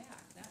in his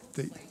back. That looks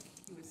They- like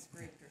he was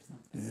scraped or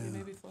something. Did he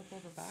maybe flip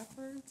over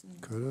backwards? And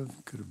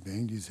could have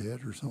banged his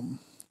head or something.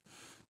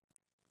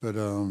 But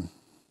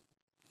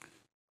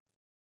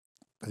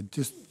I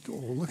just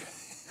look,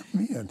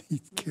 man, he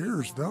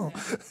cares now.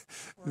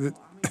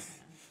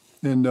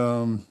 And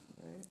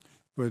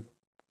but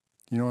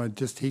I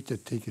just hate to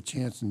take a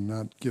chance and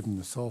not give them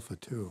the sulfa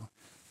too,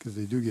 because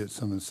they do get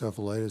some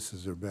encephalitis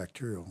as their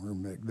bacterial or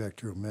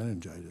bacterial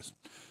meningitis.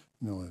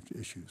 Have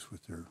issues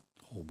with their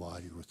whole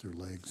body, with their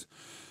legs.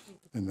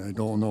 And I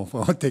don't know if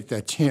I'll take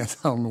that chance.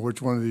 I don't know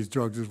which one of these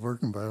drugs is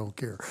working, but I don't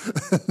care.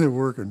 They're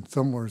working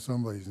somewhere.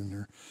 Somebody's in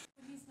there.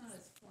 But he's not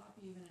as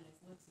floppy even in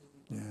his lips as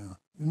he Yeah,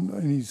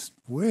 and he's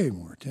way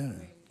more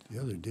attentive. The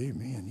other day,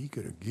 man, he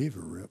could have gave a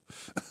rip.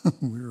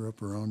 We were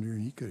up around here,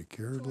 and he could have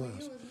cared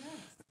less.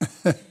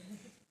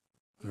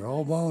 They're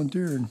all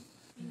volunteering.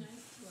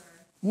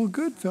 Well,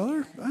 good,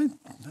 feller. I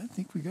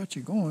think we got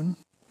you going.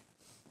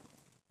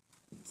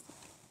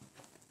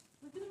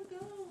 Look at him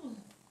go.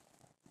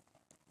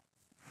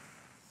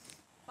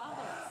 Follow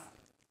us.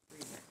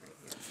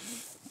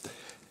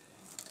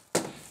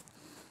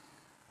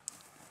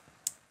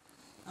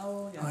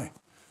 Oh, yeah. Hi.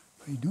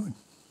 How you doing?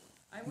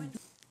 I went.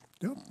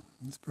 Yep,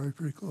 it's probably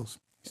pretty close.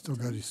 He's still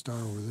got his star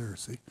over there,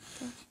 see?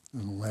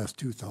 And the last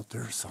tooth out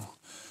there, so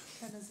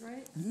That is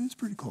right. it's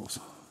pretty close.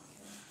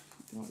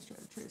 You can always try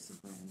to trace the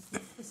brand.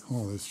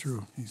 Oh, that's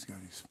true. He's got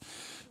his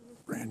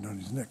brand on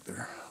his neck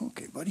there.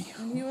 Okay, buddy.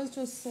 And he was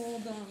just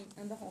sold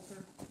in the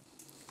halter.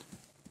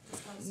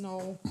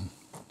 No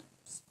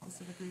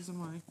specific reason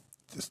why.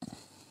 Just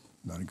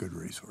not a good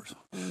racehorse.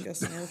 I'm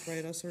guessing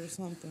arthritis or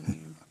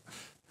something.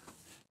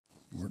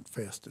 Weren't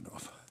fast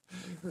enough.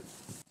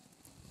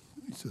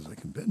 He says I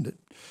can bend it.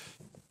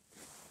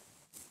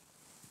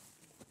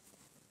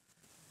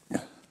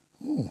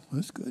 Oh,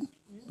 that's good.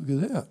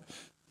 Look at that.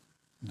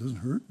 It doesn't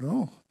hurt at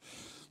all.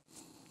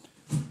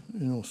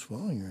 There's no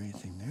swelling or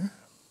anything there.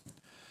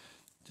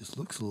 Just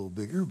looks a little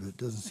bigger, but it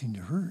doesn't seem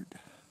to hurt.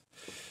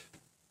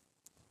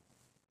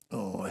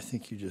 Oh, I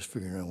think you're just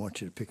figuring I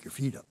want you to pick your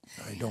feet up.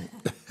 I don't.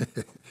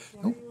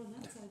 Nope.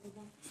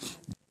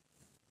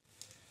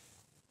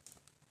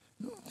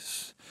 No,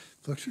 his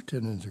flexor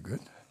tendons are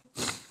good.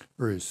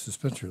 Or his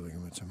suspensory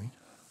ligaments, I mean.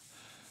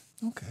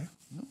 Okay.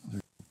 No,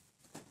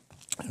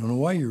 I don't know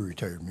why you're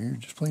retired, man. You're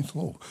just plain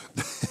slow.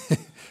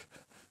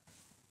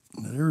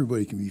 Not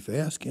everybody can be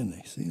fast, can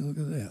they? See, look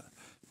at that.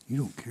 You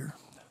don't care.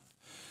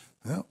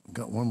 Well,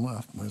 got one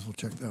left. Might as well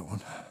check that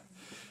one.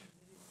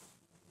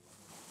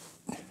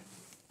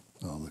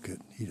 Oh, look at,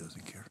 he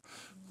doesn't care.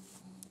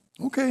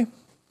 Okay.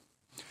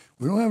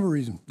 We don't have a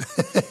reason.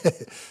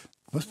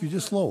 Must be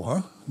just slow,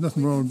 huh?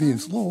 Nothing wrong with being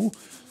slow.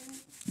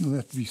 You don't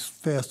have to be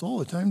fast all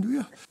the time, do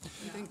you?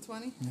 You think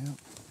 20? Yeah.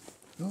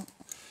 No.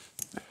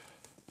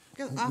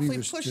 Get Don't awfully leave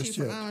us pushy just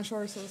for yet. Amish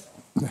horses.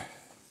 I'm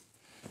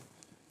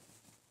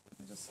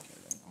just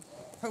scared right now.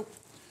 Hope.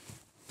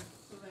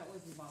 So that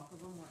was the bulk of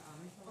them were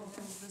on. Oh,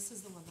 this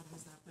is the one that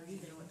has that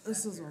breathing.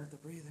 This is where the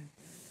breathing.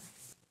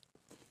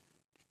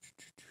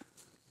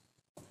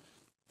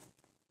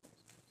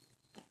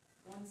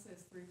 One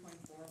says 3.4,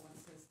 one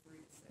says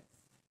 3.6.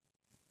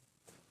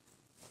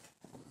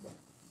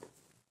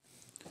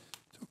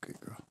 It's okay,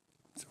 girl.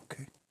 It's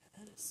okay.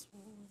 That is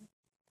swollen.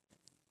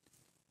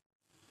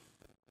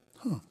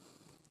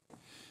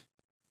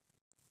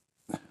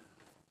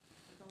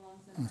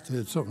 If they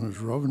had something that was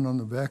rubbing on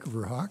the back of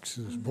her hocks,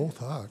 it was both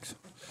hocks.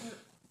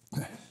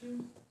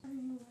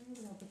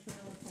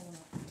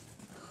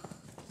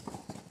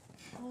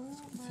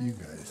 You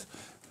guys.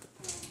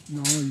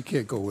 No, you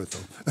can't go with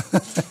them.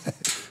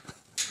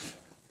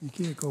 You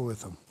can't go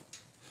with them.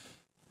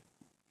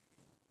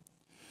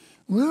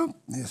 Well,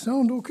 they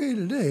sound okay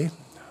today.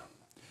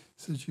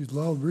 Said she's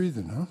loud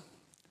breathing, huh?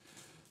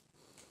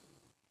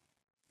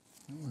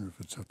 I wonder if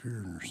it's up here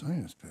in her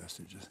sinus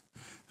passages.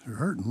 Her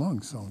heart and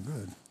lungs sound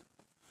good.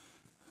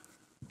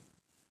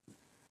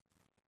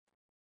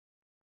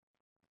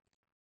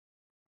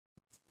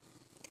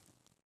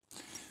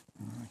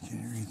 I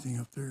can't hear anything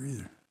up there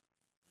either.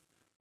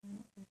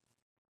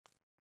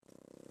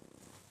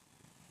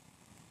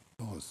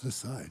 Oh, it's this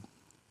side.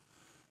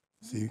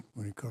 See,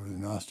 when you cover the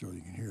nostril,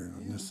 you can hear it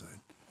on this side.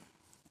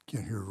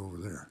 Can't hear it over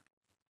there.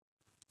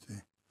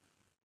 See?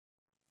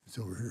 It's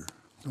over here.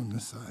 It's on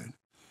this side.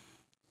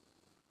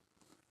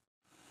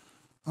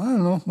 I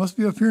don't know. Must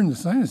be up here in the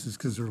sinuses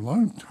because her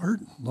heart,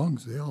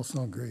 lungs, they all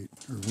sound great.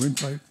 Her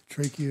windpipe,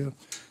 trachea,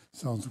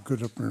 sounds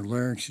good up in her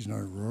larynx. She's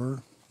not a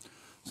roarer.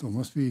 So it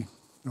must be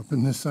up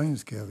in this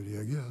sinus cavity,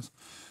 I guess.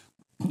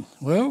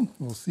 Well,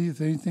 we'll see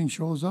if anything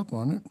shows up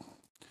on it.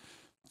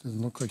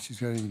 Doesn't look like she's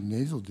got any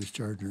nasal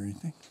discharge or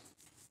anything.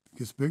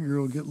 Gets bigger,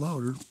 it'll get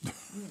louder.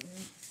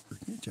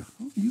 Forget you.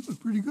 Oh, you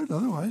look pretty good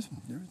otherwise.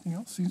 Everything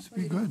else seems to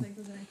be good. Think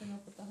there's anything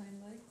up with the hind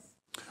legs?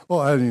 Oh,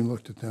 I haven't even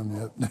looked at them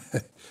yet.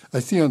 I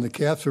see on the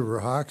caps of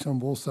her hocks on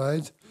both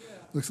sides. Yeah.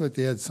 Looks like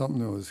they had something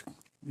that was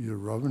either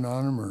rubbing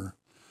on them or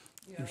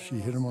she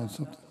hit them on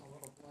something.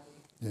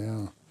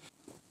 Yeah.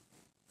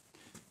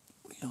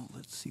 Well,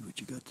 let's see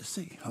what you got to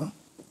say, huh?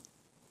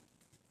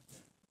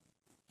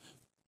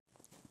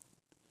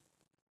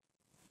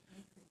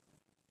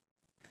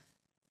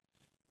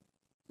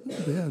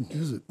 Not bad,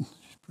 is it?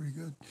 She's pretty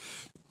good.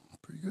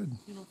 Pretty good.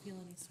 You don't feel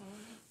any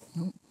swelling?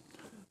 Nope.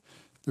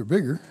 They're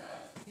bigger.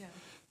 Yeah.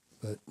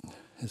 But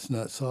it's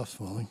not soft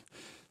swelling.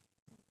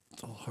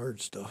 It's all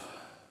hard stuff.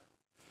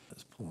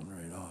 That's pulling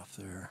right off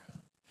there.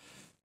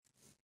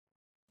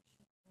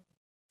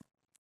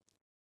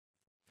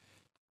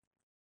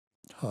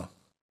 Huh.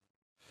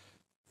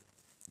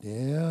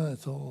 Yeah,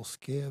 it's all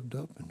scabbed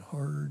up and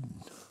hard.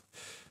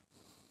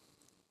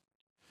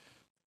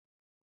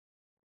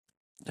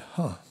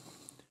 Huh.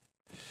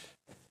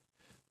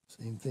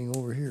 Same thing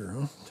over here,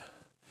 huh?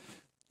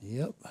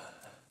 Yep.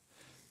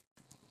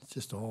 It's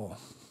just all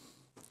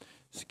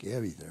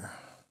scabby there.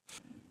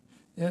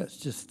 Yeah, it's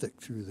just thick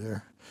through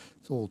there.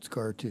 It's old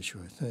scar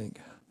tissue, I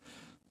think.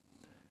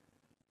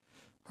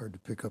 hard to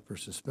pick up her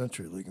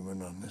suspensory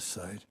ligament on this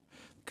side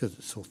because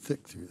it's so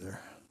thick through there.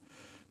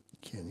 You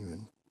can't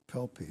even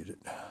palpate it.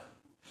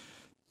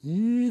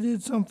 You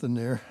did something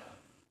there.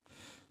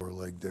 Lower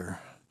leg there.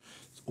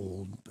 It's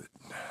old, but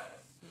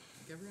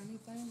Give her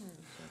anything, or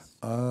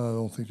just... I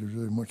don't think there's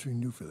really much we can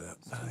do for that.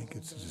 I think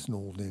it's just an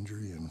old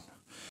injury and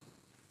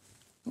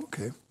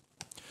okay.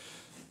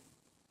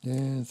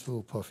 Yeah, it's a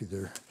little puffy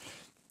there.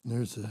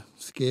 There's a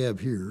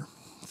scab here,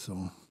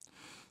 so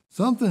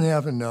something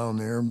happened down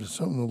there. But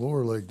something in the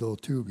lower leg though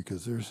too,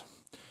 because there's,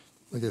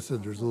 like I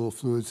said, there's a little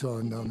fluid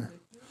swelling down there.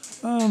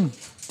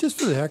 Just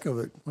for the heck of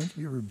it, why don't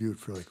you give her a butte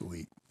for like a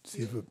week?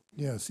 See if it,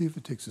 yeah, see if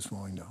it takes the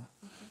swelling down.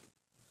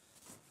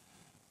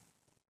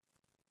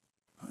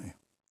 Hi.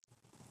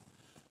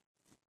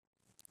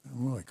 They're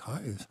more like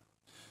hives.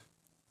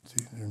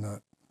 See, they're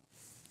not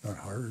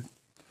hard.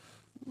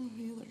 Are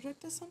you allergic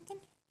to something?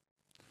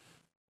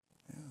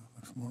 Yeah,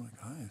 looks more like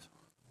hives.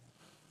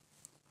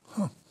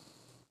 Huh.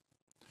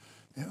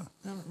 Yeah.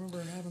 I don't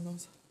remember having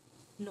those.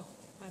 No,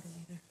 I don't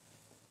either.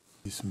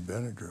 Use some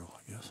Benadryl,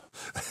 I guess.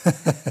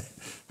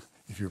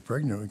 If you're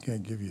pregnant, we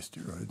can't give you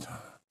steroids.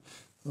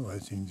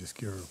 Otherwise, you can just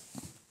give her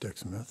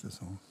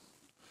dexamethasone.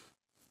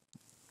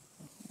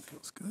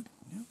 Feels good.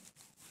 Yeah.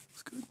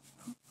 Feels good.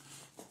 Huh?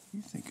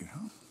 You thinking,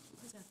 huh?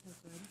 Does that feel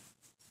good?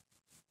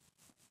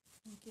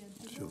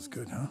 Feels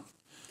good, huh?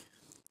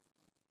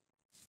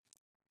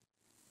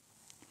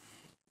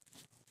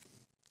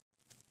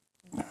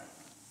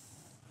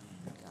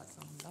 Got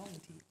some dog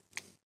teeth.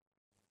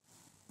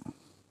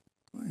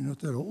 Well, you're not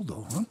that old,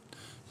 though, huh?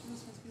 She's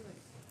supposed to be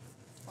like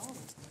 12 or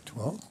something.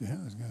 12? Yeah,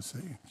 I was going to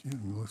say. Gee,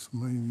 you look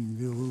somebody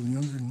be a little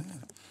younger than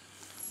that.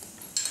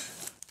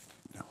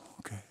 No,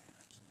 okay.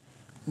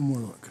 One more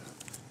look.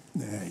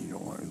 Nah, you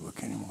don't want to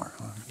look anymore,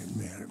 huh? You're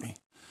getting mad at me.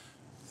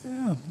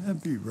 Yeah,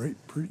 that'd be right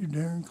pretty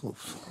darn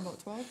close. About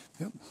 12?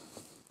 Yep.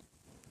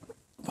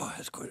 Boy,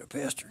 that's quite a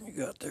pastern you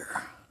got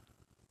there.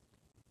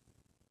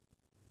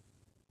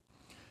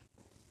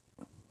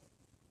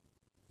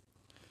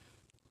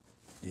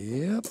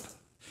 Yep.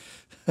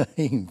 I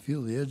can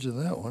feel the edge of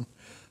that one.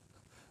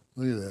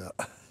 Look at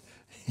that.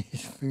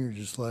 His finger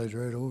just slides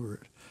right over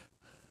it.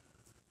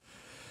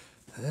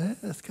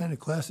 That's kind of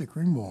classic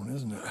ring bone,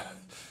 isn't it?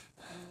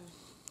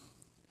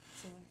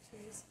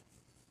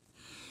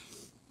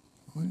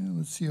 Well,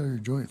 let's see how your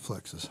joint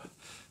flexes.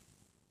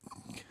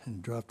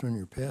 And dropped on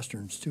your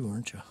pasterns too,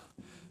 aren't you?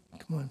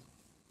 Come on.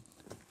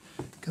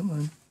 Come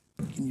on.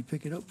 Can you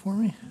pick it up for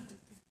me?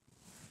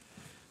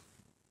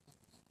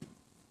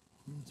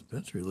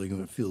 Suspensory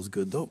ligament feels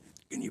good though.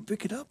 Can you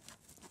pick it up?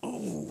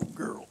 Oh,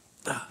 girl.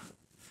 Ah.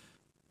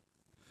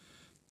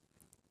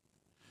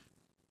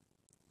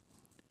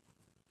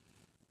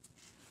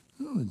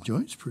 Oh, the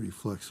joint's pretty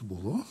flexible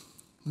though.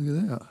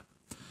 Look at that.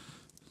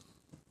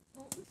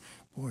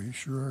 Boy, you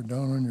sure are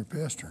down on your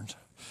pasterns.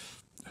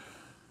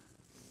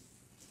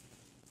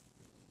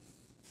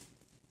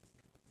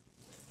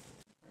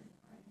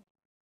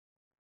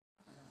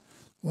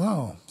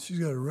 Wow, she's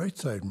got a right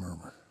side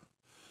murmur.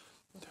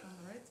 On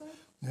the right side?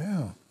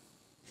 Yeah.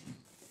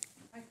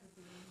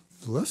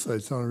 The left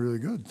side sounded really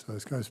good, so I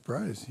was kind of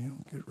surprised. You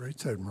don't get right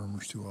side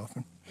murmurs too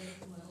often.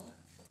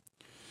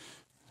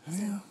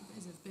 Yeah.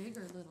 Is it big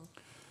or little?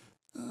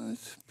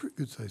 It's a pretty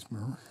good sized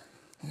murmur.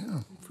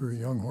 Yeah, for a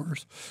young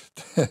horse.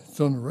 It's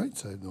on the right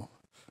side though.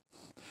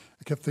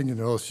 I kept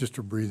thinking, oh, it's just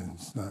her breathing.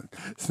 It's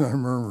not a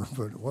murmur,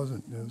 but it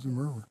wasn't. It was a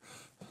murmur.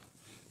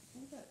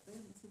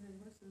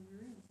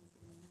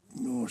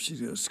 Oh,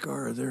 she's got a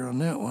scar there on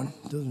that one,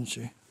 doesn't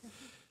she?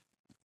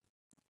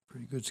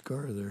 Pretty good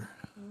scar there.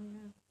 Oh,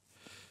 yeah.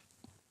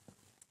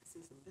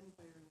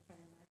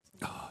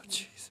 Oh,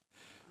 jeez.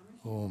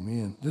 Oh,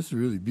 man. This is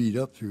really beat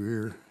up through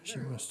here. She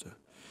must have.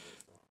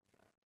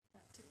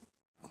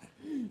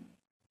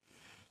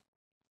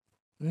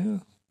 Yeah,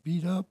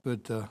 beat up,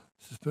 but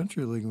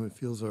suspensory ligament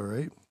feels all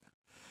right.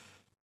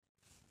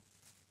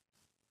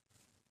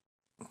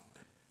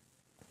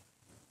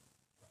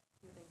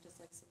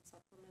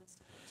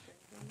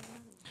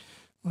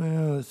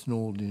 Well, it's an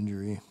old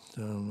injury.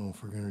 I don't know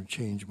if we're going to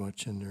change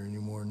much in there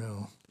anymore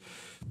now.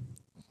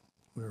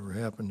 Whatever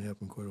happened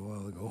quite a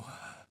while ago.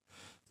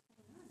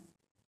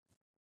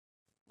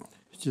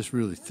 It's just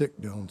really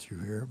thick down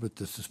through here, but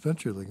the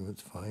suspensory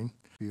ligament's fine.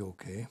 Be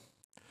okay.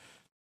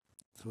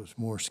 So it's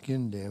more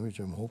skin damage,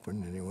 I'm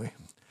hoping, anyway,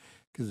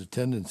 because the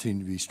tendons seem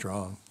to be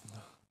strong.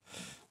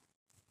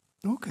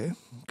 Okay,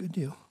 good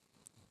deal.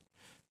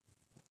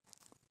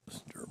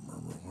 Listen to her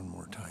murmur one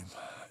more time,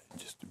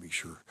 just to be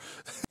sure.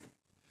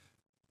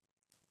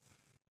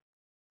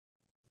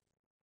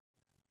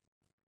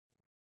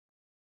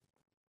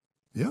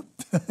 Yep,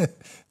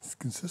 it's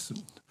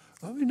consistent.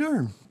 I'll be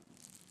darned.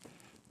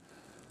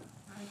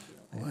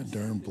 My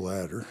darn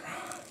bladder.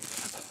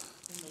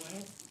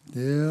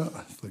 Yeah,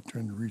 it's like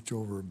trying to reach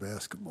over a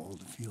basketball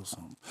to feel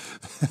something.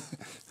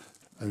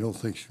 I don't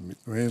think she,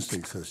 my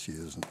instinct says she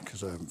isn't,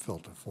 because I haven't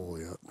felt it full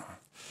yet,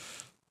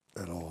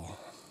 at all.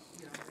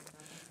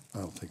 I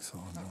don't think so,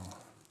 no.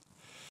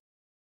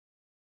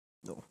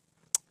 No.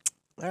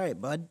 All right,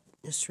 bud.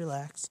 Just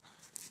relax.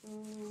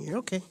 You're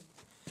okay.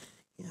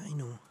 Yeah, I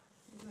know.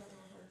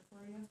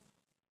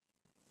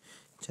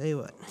 Tell you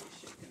what.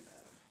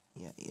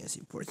 Yeah, yes,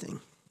 you poor thing.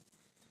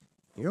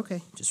 You're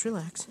okay. Just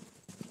relax.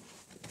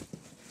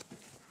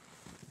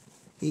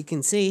 You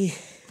can see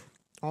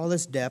all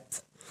this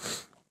depth.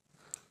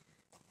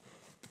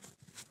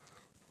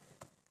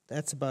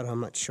 That's about how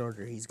much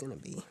shorter he's going to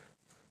be.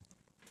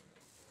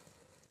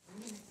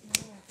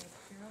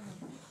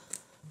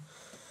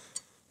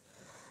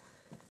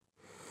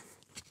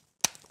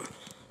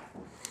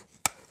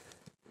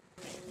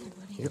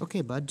 You're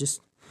okay, bud.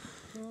 Just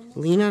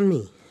lean on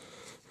me.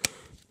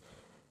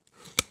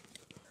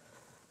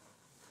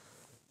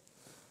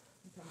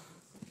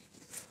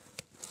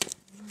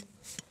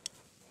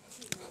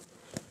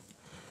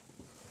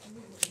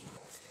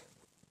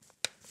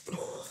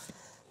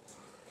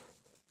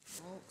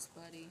 Folks,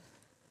 buddy.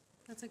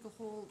 That's like a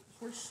whole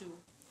horseshoe.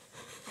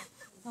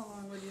 How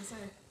long would you say?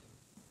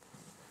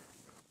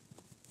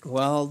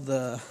 Well,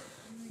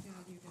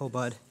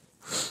 bud,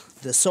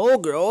 the soul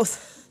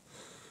growth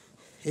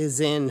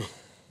is in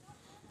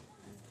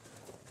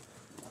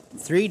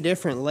 3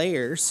 different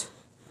layers,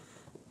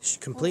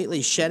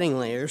 completely shedding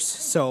layers.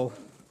 So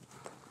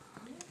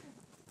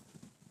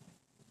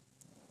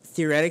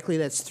theoretically,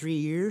 that's 3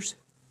 years.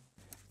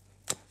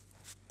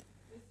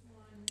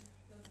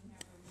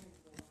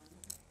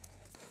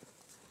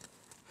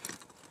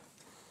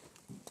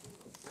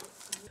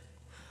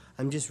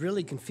 I'm just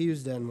really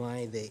confused on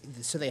why they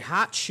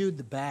hot shoed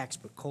the backs,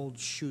 but cold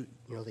shoot,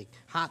 they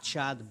hot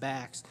shod the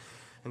backs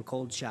and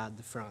cold shod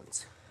the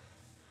fronts.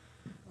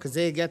 Because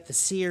they got the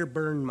sear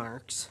burn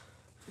marks,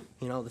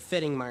 the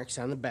fitting marks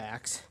on the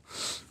backs.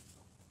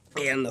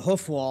 And the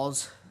hoof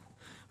walls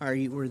are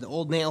where the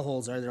old nail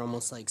holes are. They're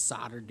almost like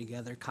soldered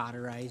together,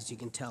 cauterized. You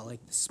can tell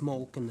like the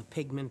smoke and the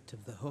pigment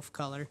of the hoof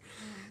color.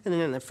 And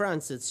then in the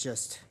fronts, it's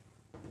just,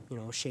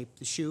 shape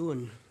the shoe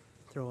and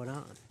throw it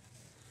on.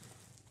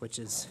 Which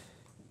is,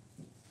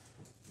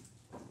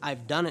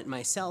 I've done it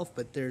myself,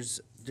 but there's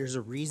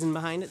a reason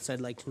behind it, so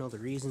I'd like to know the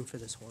reason for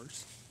this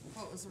horse.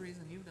 What was the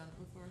reason you've done it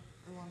before,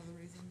 or one of the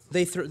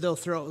reasons? They'll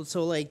throw,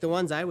 so like the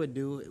ones I would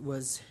do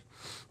was,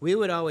 we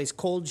would always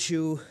cold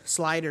shoe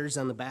sliders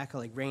on the back of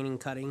like reining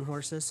cutting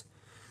horses.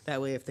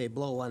 That way if they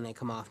blow one, they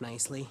come off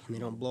nicely, and they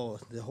don't blow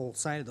the whole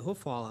side of the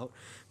hoof wall out.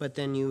 But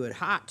then you would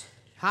hot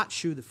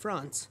shoe the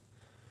fronts,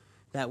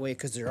 that way,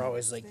 because they're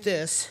always like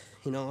this,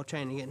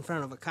 trying to get in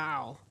front of a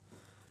cow.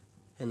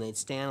 And they'd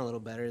stand a little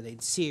better,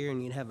 they'd sear,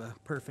 and you'd have a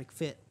perfect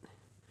fit.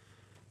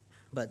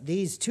 But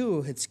these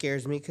two, it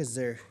scares me because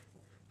they're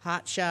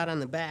hot shot on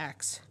the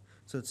backs,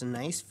 so it's a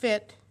nice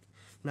fit.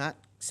 Not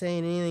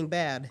saying anything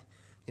bad.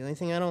 The only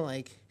thing I don't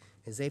like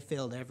is they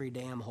filled every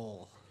damn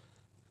hole.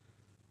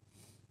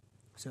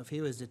 So if he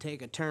was to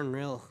take a turn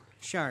real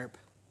sharp,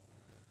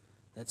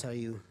 that's how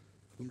you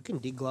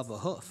can deglove a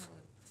hoof.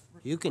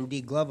 You can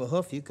deglove a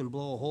hoof, you can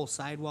blow a whole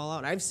sidewall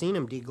out. I've seen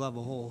him deglove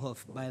a whole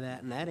hoof by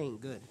that, and that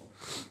ain't good.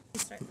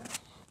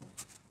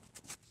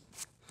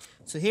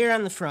 So here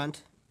on the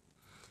front,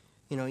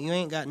 you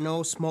ain't got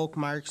no smoke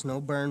marks, no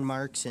burn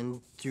marks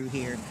in through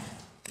here.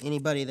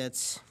 Anybody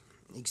that's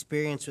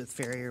experienced with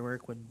farrier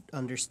work would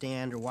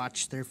understand or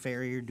watch their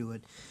farrier do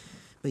it.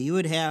 But you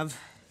would have,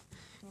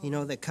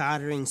 the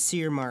cottering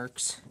sear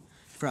marks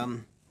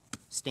from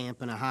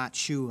stamping a hot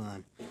shoe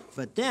on.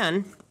 But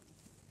then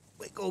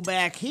we go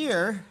back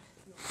here,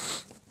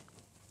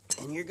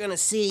 and you're gonna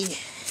see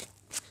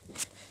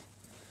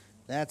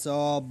that's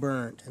all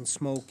burnt and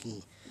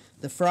smoky.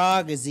 The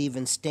frog is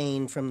even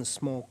stained from the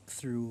smoke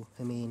through.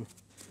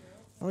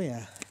 Oh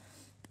yeah.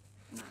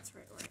 That's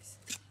right, worse.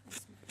 I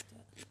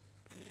smoked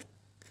it.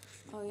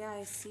 Oh yeah,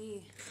 I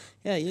see.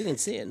 Yeah, you can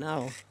see it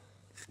now.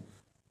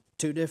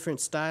 2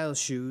 different style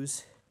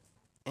shoes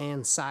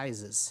and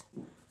sizes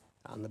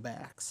on the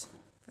backs.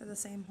 For the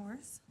same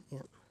horse?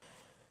 Yep.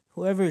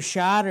 Whoever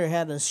shot or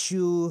had a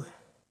shoe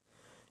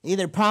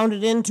either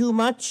pounded in too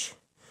much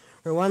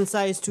or one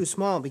size too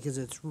small, because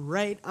it's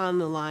right on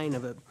the line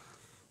of it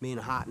being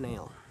a hot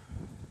nail.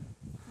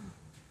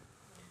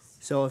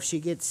 So if she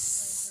gets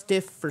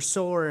stiff or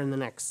sore in the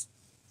next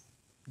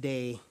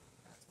day,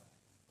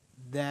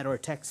 that or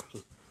text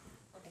me.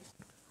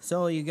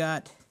 So you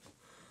got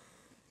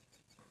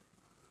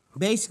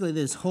basically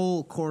this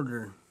whole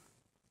quarter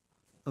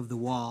of the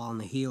wall on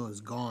the heel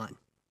is gone.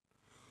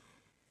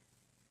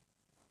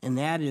 And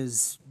that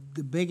is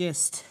the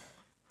biggest,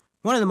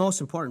 one of the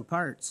most important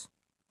parts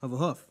of a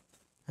hoof.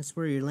 That's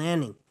where you're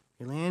landing.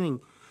 You're landing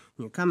and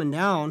you're coming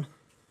down.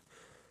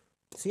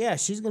 So yeah,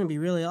 she's going to be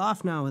really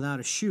off now without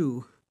a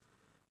shoe,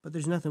 but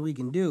there's nothing we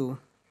can do,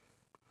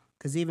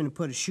 because even to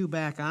put a shoe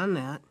back on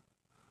that,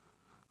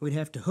 we'd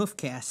have to hoof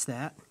cast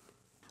that.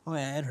 Oh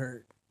yeah, it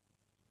hurt.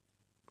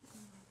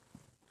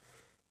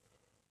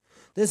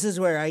 This is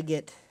where I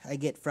get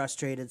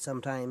frustrated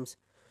sometimes,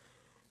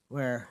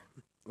 where,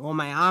 well,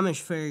 my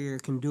Amish farrier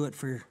can do it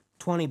for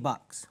 20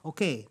 bucks.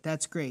 Okay,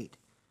 that's great.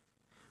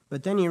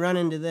 But then you run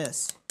into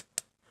this.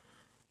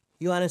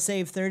 You want to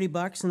save 30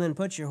 bucks and then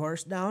put your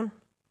horse down?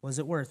 Was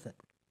it worth it?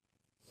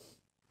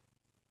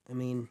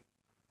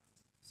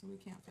 So we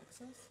can't fix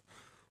this?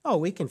 Oh,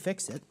 we can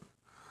fix it.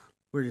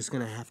 We're just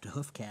gonna have to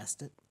hoof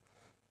cast it.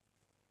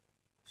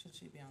 Should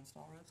she be on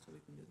stall rest so we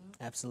can do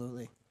that?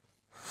 Absolutely.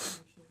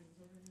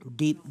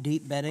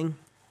 Deep bedding.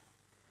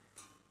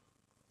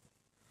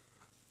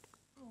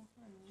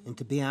 And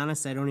to be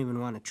honest, I don't even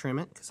want to trim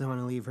it because I want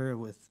to leave her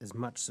with as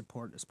much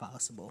support as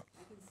possible.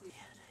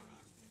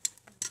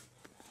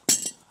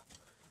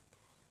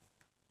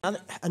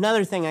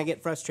 Another thing I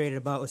get frustrated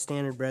about with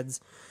standard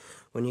breds,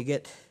 when you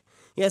get,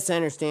 yes, I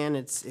understand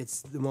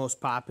it's the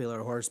most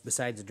popular horse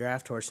besides the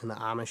draft horse in the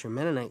Amish or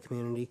Mennonite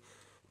community,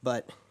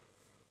 but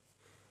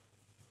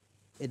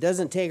it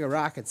doesn't take a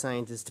rocket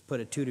scientist to put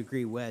a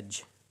 2-degree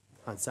wedge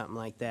on something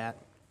like that.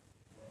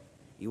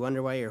 You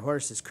wonder why your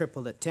horse is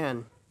crippled at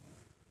 10.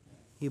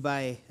 You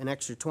buy an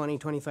extra $20,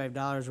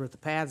 $25 worth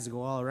of pads to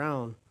go all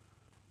around,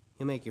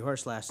 you'll make your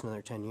horse last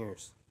another 10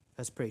 years.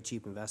 That's a pretty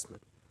cheap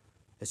investment.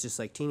 It's just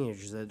like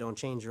teenagers that don't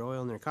change their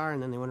oil in their car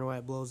and then they wonder why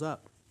it blows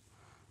up.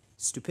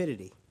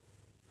 Stupidity.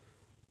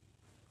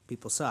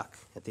 People suck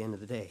at the end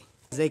of the day.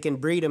 They can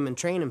breed them and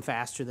train them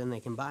faster than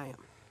they can buy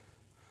them.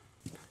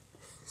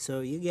 So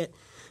you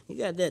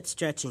got that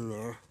stretching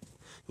there.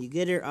 You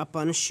get her up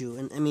on a shoe,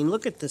 and I mean,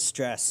 look at the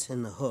stress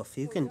in the hoof.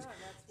 You can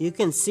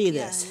see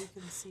this.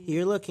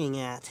 You're looking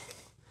at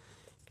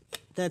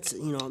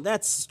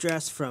that's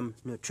stress from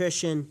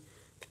nutrition,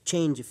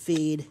 change of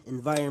feed,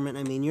 environment.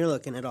 I mean, you're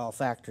looking at all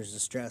factors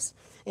of stress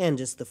and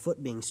just the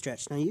foot being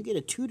stretched. Now you get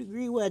a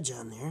 2-degree wedge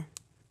on there.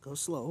 Go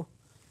slow.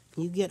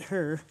 You get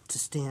her to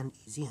stand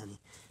easy, honey.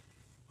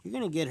 You're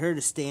gonna get her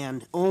to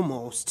stand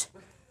almost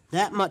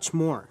that much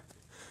more.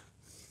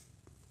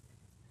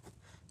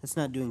 That's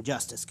not doing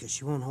justice because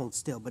she won't hold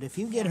still. But if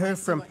you get her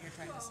from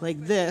like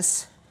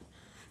this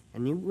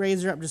and you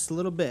raise her up just a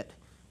little bit,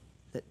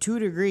 that 2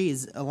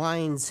 degrees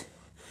aligns.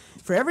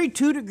 For every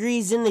 2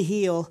 degrees in the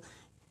heel,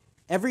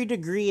 every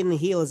degree in the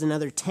heel is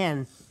another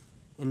 10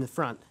 in the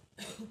front.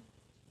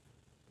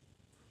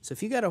 So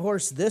if you got a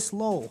horse this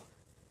low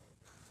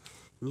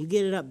and you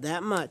get it up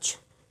that much,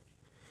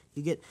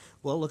 you get,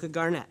 well, look at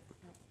Garnett.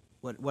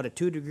 What a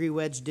 2-degree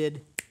wedge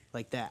did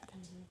like that.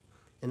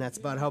 And that's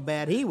about how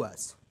bad he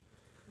was.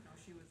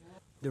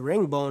 The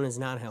ring bone is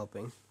not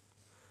helping.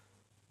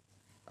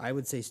 I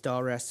would say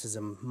stall rest is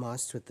a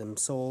must with them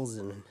soles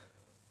and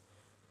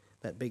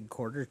that big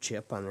quarter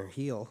chip on her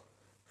heel.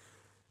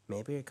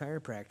 Maybe a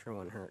chiropractor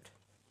won't hurt.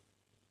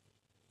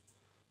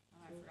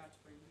 I forgot to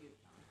bring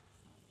Butte down.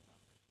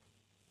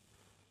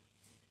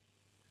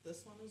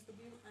 This one is the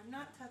Butte? I'm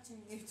not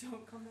touching you.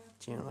 Don't come back.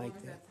 Do you not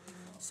like that?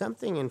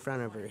 Something in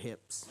front of her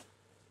hips.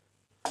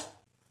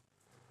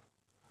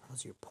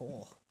 How's your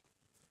pole?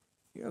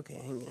 You're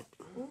okay, hang it.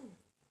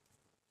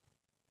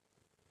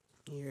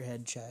 You're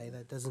head shy.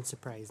 That doesn't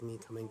surprise me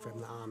coming from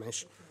the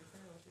Amish. What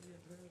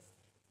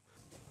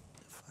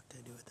the fuck did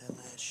I do with that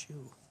last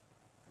shoe?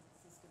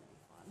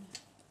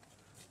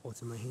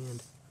 What's in my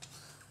hand?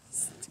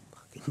 It's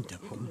fucking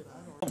dumb.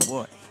 Oh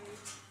boy.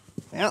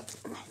 Well,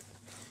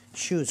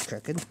 shoe's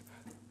crooked.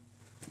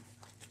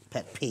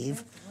 Pet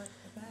peeve.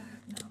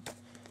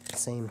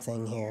 Same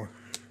thing here.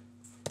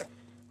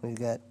 We've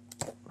got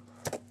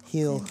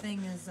heel. Same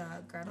thing as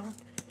Gretel.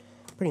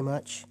 Pretty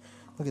much.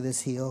 Look at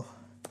this heel.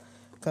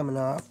 Coming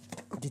off,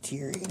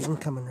 deteriorating,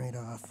 coming right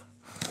off.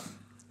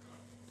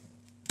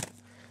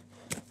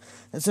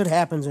 That's what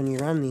happens when you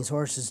run these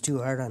horses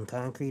too hard on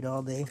concrete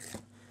all day.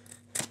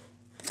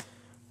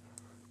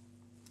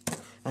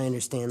 I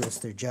understand that's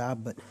their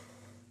job, but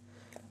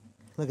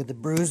look at the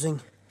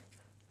bruising.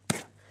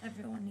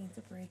 Everyone needs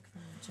a break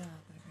from the job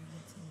every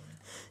once in a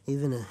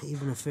while.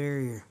 Even a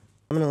farrier.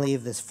 I'm gonna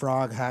leave this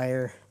frog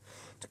higher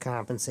to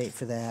compensate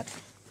for that.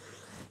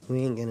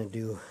 We ain't gonna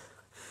do.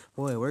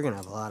 Boy, we're gonna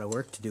have a lot of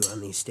work to do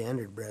on these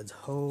standard breds.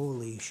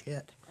 Holy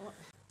shit!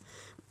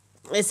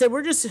 I said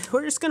we're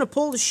just gonna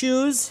pull the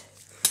shoes,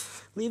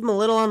 leave them a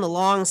little on the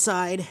long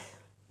side.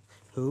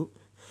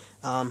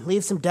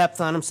 Leave some depth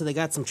on them so they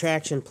got some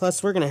traction.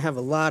 Plus, we're gonna have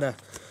a lot of.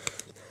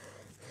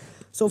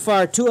 So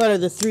far, 2 out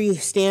of the 3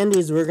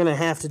 standees, we're gonna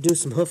have to do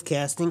some hoof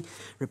casting,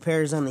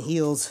 repairs on the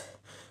heels,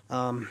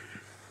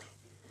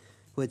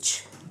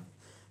 which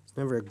is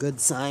never a good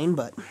sign,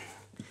 but.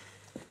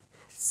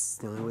 It's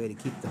the only way to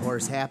keep the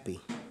horse happy.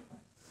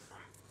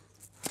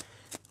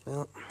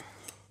 Well,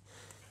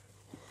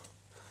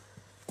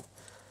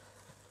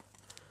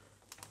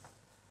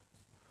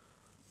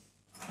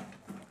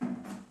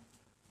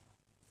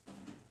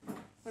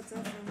 What's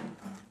that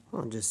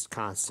from? well, just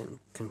constant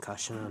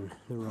concussion on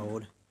the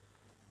road.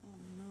 Oh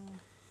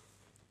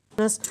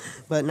no.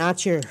 But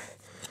not your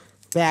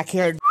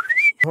backyard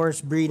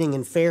horse breeding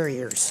and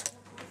farriers.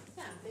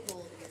 Yeah, big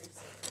old ears.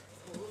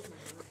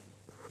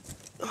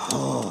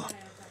 Oh.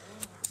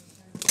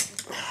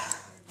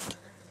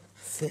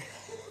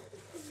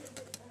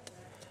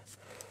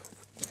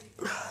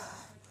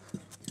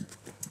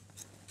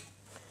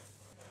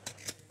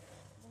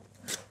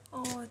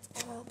 Oh, it's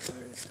all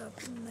bruised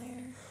up in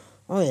there.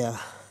 Oh yeah.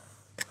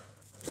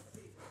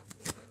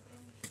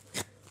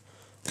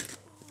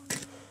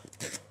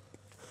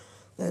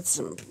 That's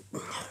some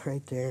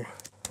right there.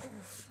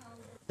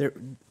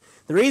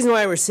 The reason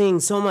why we're seeing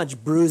so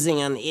much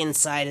bruising on the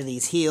inside of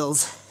these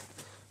heels,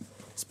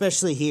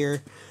 especially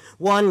here,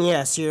 one,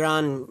 yes, you're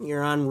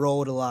on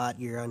road a lot,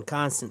 you're on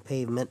constant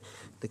pavement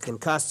that can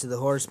cuss to the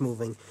horse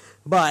moving.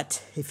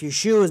 But if your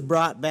shoe is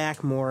brought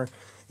back more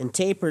and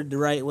tapered the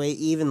right way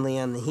evenly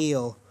on the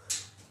heel,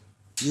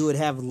 you would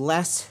have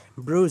less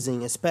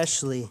bruising,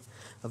 especially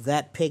of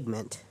that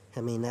pigment.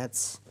 I mean,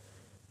 that's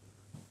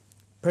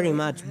pretty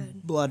much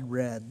blood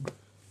red.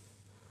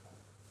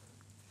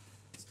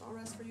 Stall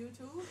rest for you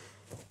too?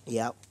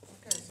 Yep.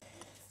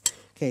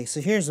 Okay, so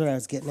here's what I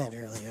was getting at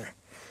earlier.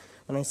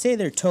 When I say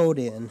they're toed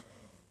in,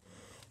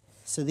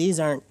 so these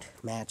aren't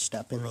matched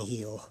up in the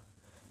heel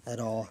at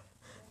all.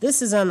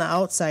 This is on the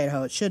outside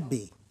how it should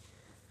be.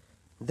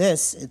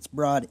 This, it's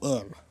brought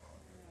in.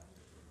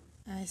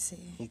 I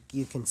see.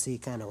 You can see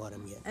kind of what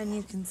I'm getting. And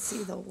you can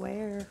see the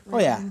wear. Oh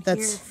yeah, here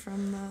that's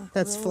from the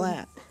that's road.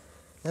 flat.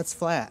 That's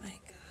flat. My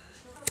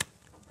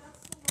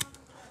God.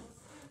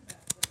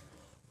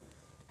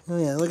 Oh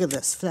yeah, look at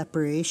this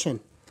separation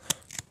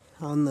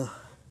on the.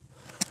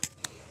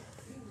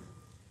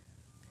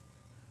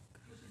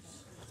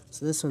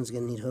 So this one's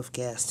gonna need hoof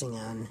casting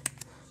on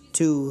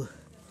two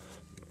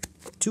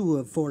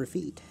of 4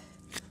 feet.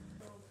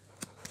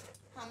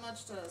 How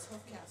much does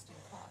hoof casting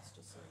cost?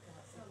 Just so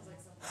we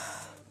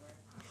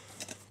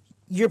can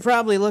You're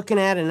probably looking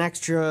at an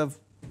extra of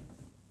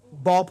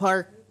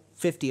ballpark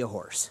 50 a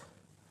horse.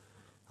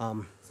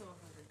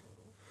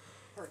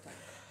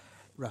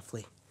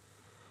 Roughly.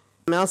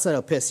 Something else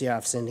that'll piss you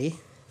off, Cindy.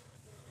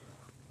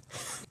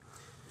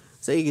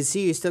 So you can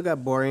see you still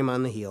got borium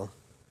on the heel,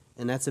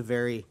 and that's a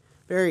very,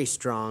 very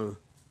strong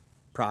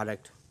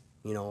product.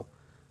 You know,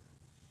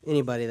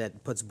 anybody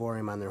that puts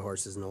borium on their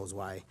horses knows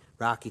why.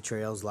 Rocky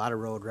trails, a lot of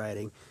road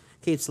riding,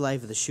 keeps the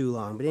life of the shoe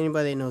long. But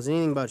anybody that knows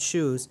anything about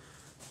shoes,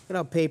 look at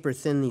how paper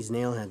thin these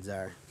nail heads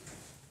are.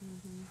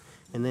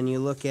 And then you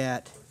look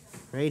at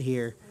right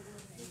here,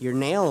 your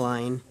nail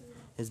line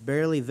is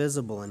barely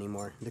visible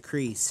anymore, the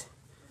crease.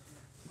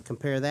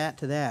 Compare that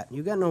to that.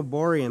 You got no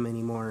borium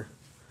anymore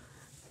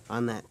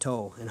on that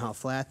toe and how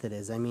flat that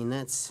is. I mean,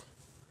 that's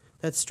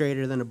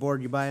straighter than a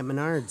board you buy at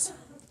Menards.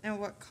 And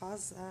what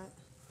caused that?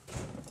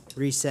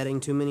 Resetting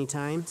too many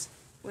times?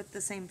 With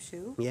the same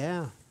shoe?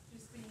 Yeah.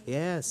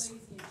 Yes.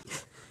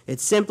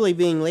 It's simply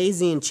being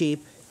lazy and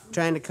cheap,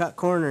 trying to cut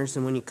corners,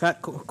 and when you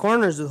cut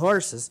corners with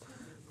horses,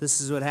 this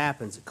is what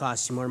happens. It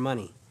costs you more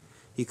money.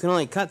 You can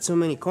only cut so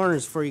many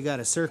corners before you got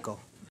a circle.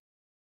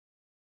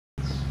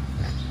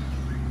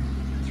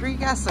 3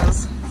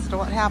 guesses as to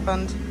what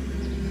happened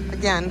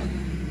again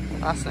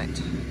last night.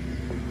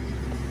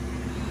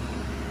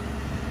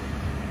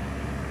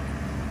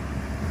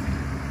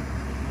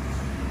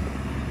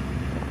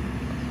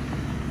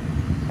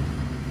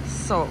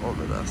 So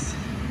over this.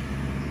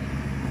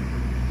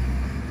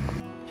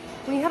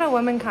 We had a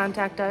woman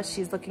contact us.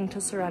 She's looking to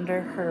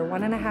surrender her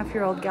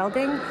 1.5-year-old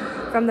gelding.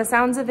 From the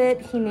sounds of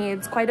it, he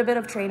needs quite a bit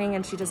of training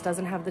and she just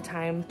doesn't have the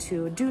time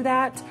to do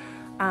that.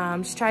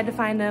 She tried to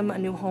find him a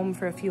new home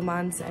for a few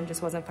months and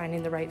just wasn't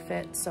finding the right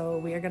fit. So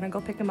we are gonna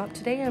go pick him up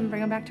today and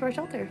bring him back to our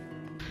shelter.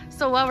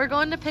 So while we're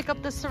going to pick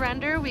up the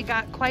surrender, we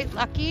got quite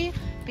lucky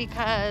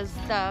because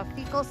the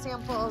fecal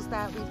samples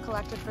that we've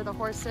collected for the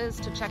horses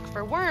to check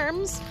for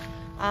worms,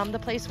 the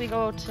place we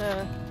go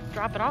to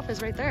drop it off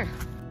is right there.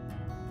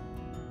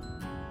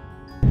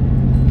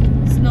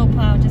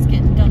 Snowplow just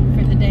getting done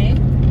for the day.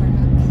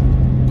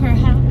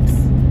 Perhaps.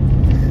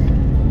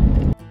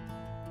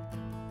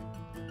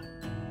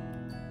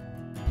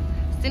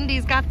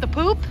 Cindy's got the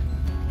poop.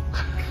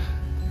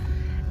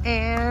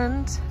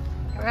 And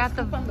we're at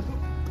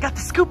got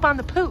the scoop on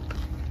the poop.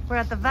 We're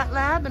at the vet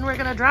lab and we're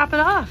gonna drop it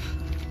off.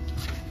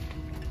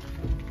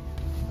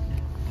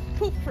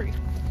 Poop free.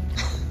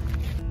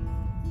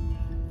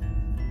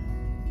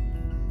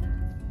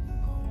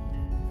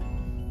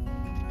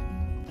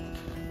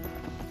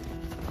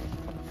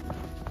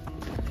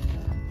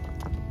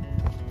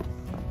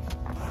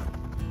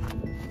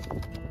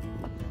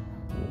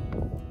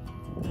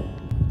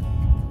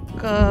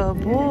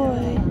 Good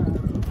boy.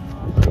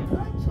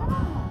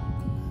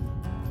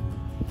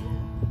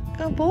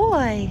 Good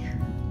boy.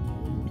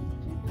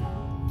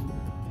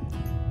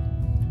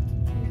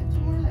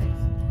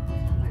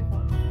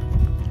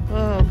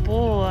 Good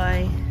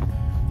boy.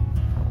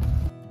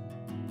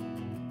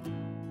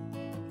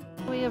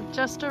 We have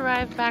just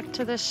arrived back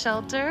to the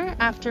shelter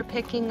after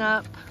picking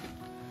up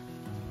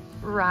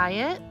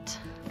Riot.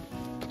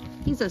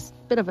 He's a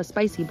bit of a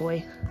spicy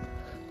boy.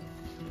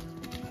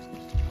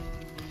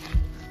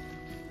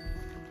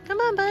 Come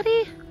on,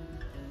 buddy.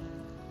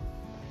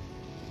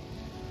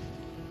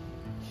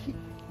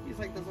 He's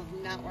like, this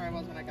is not where I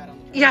was when I got on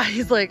the train. Yeah,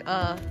 he's like,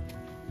 There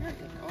you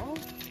go.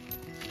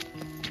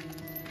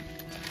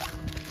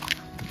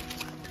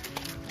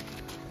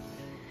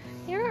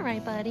 You're all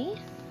right, buddy.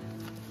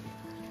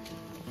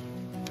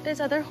 There's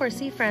other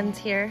horsey friends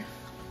here.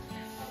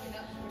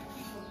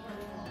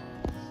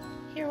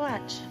 Here,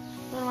 watch.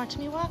 You wanna watch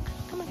me walk?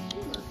 Come on.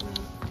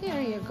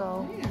 There you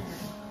go.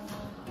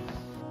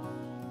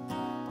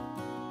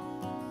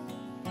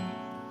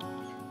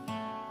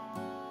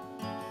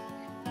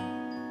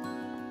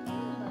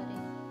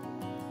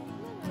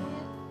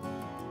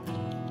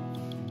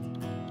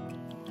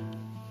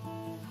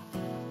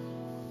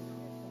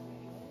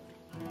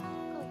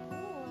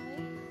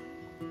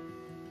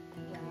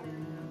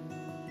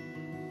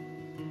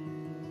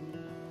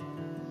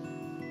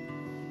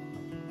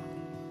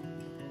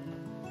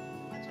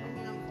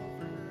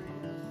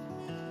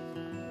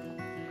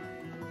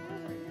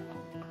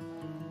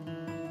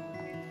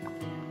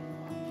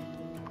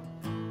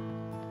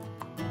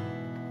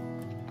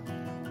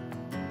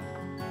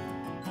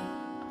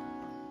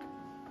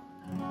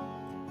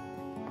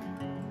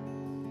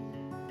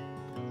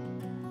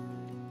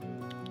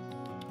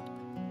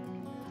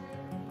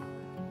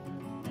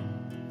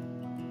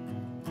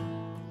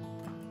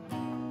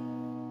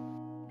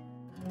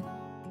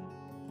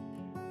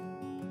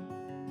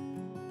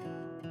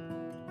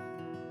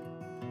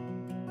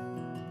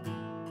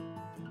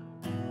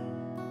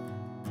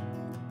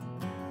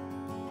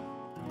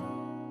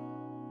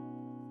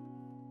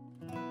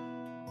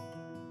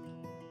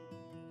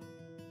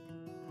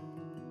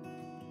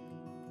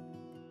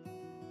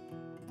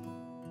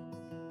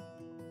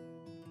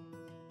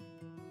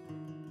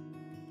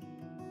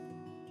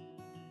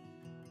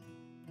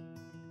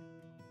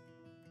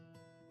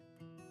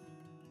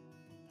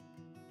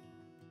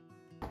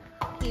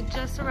 He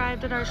just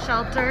arrived at our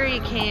shelter. He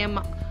came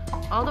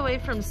all the way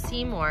from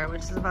Seymour,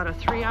 which is about a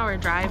 3-hour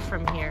drive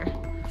from here.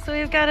 So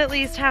we've got at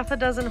least half a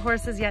dozen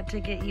horses yet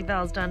to get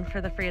evals done for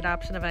the free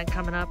adoption event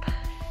coming up.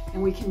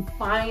 And we can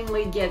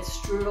finally get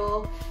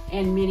Strudel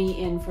and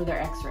Minnie in for their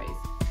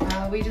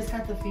x-rays. We just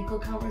got the fecal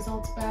count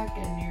results back,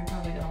 and you're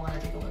probably gonna wanna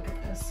take a look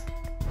at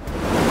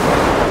this.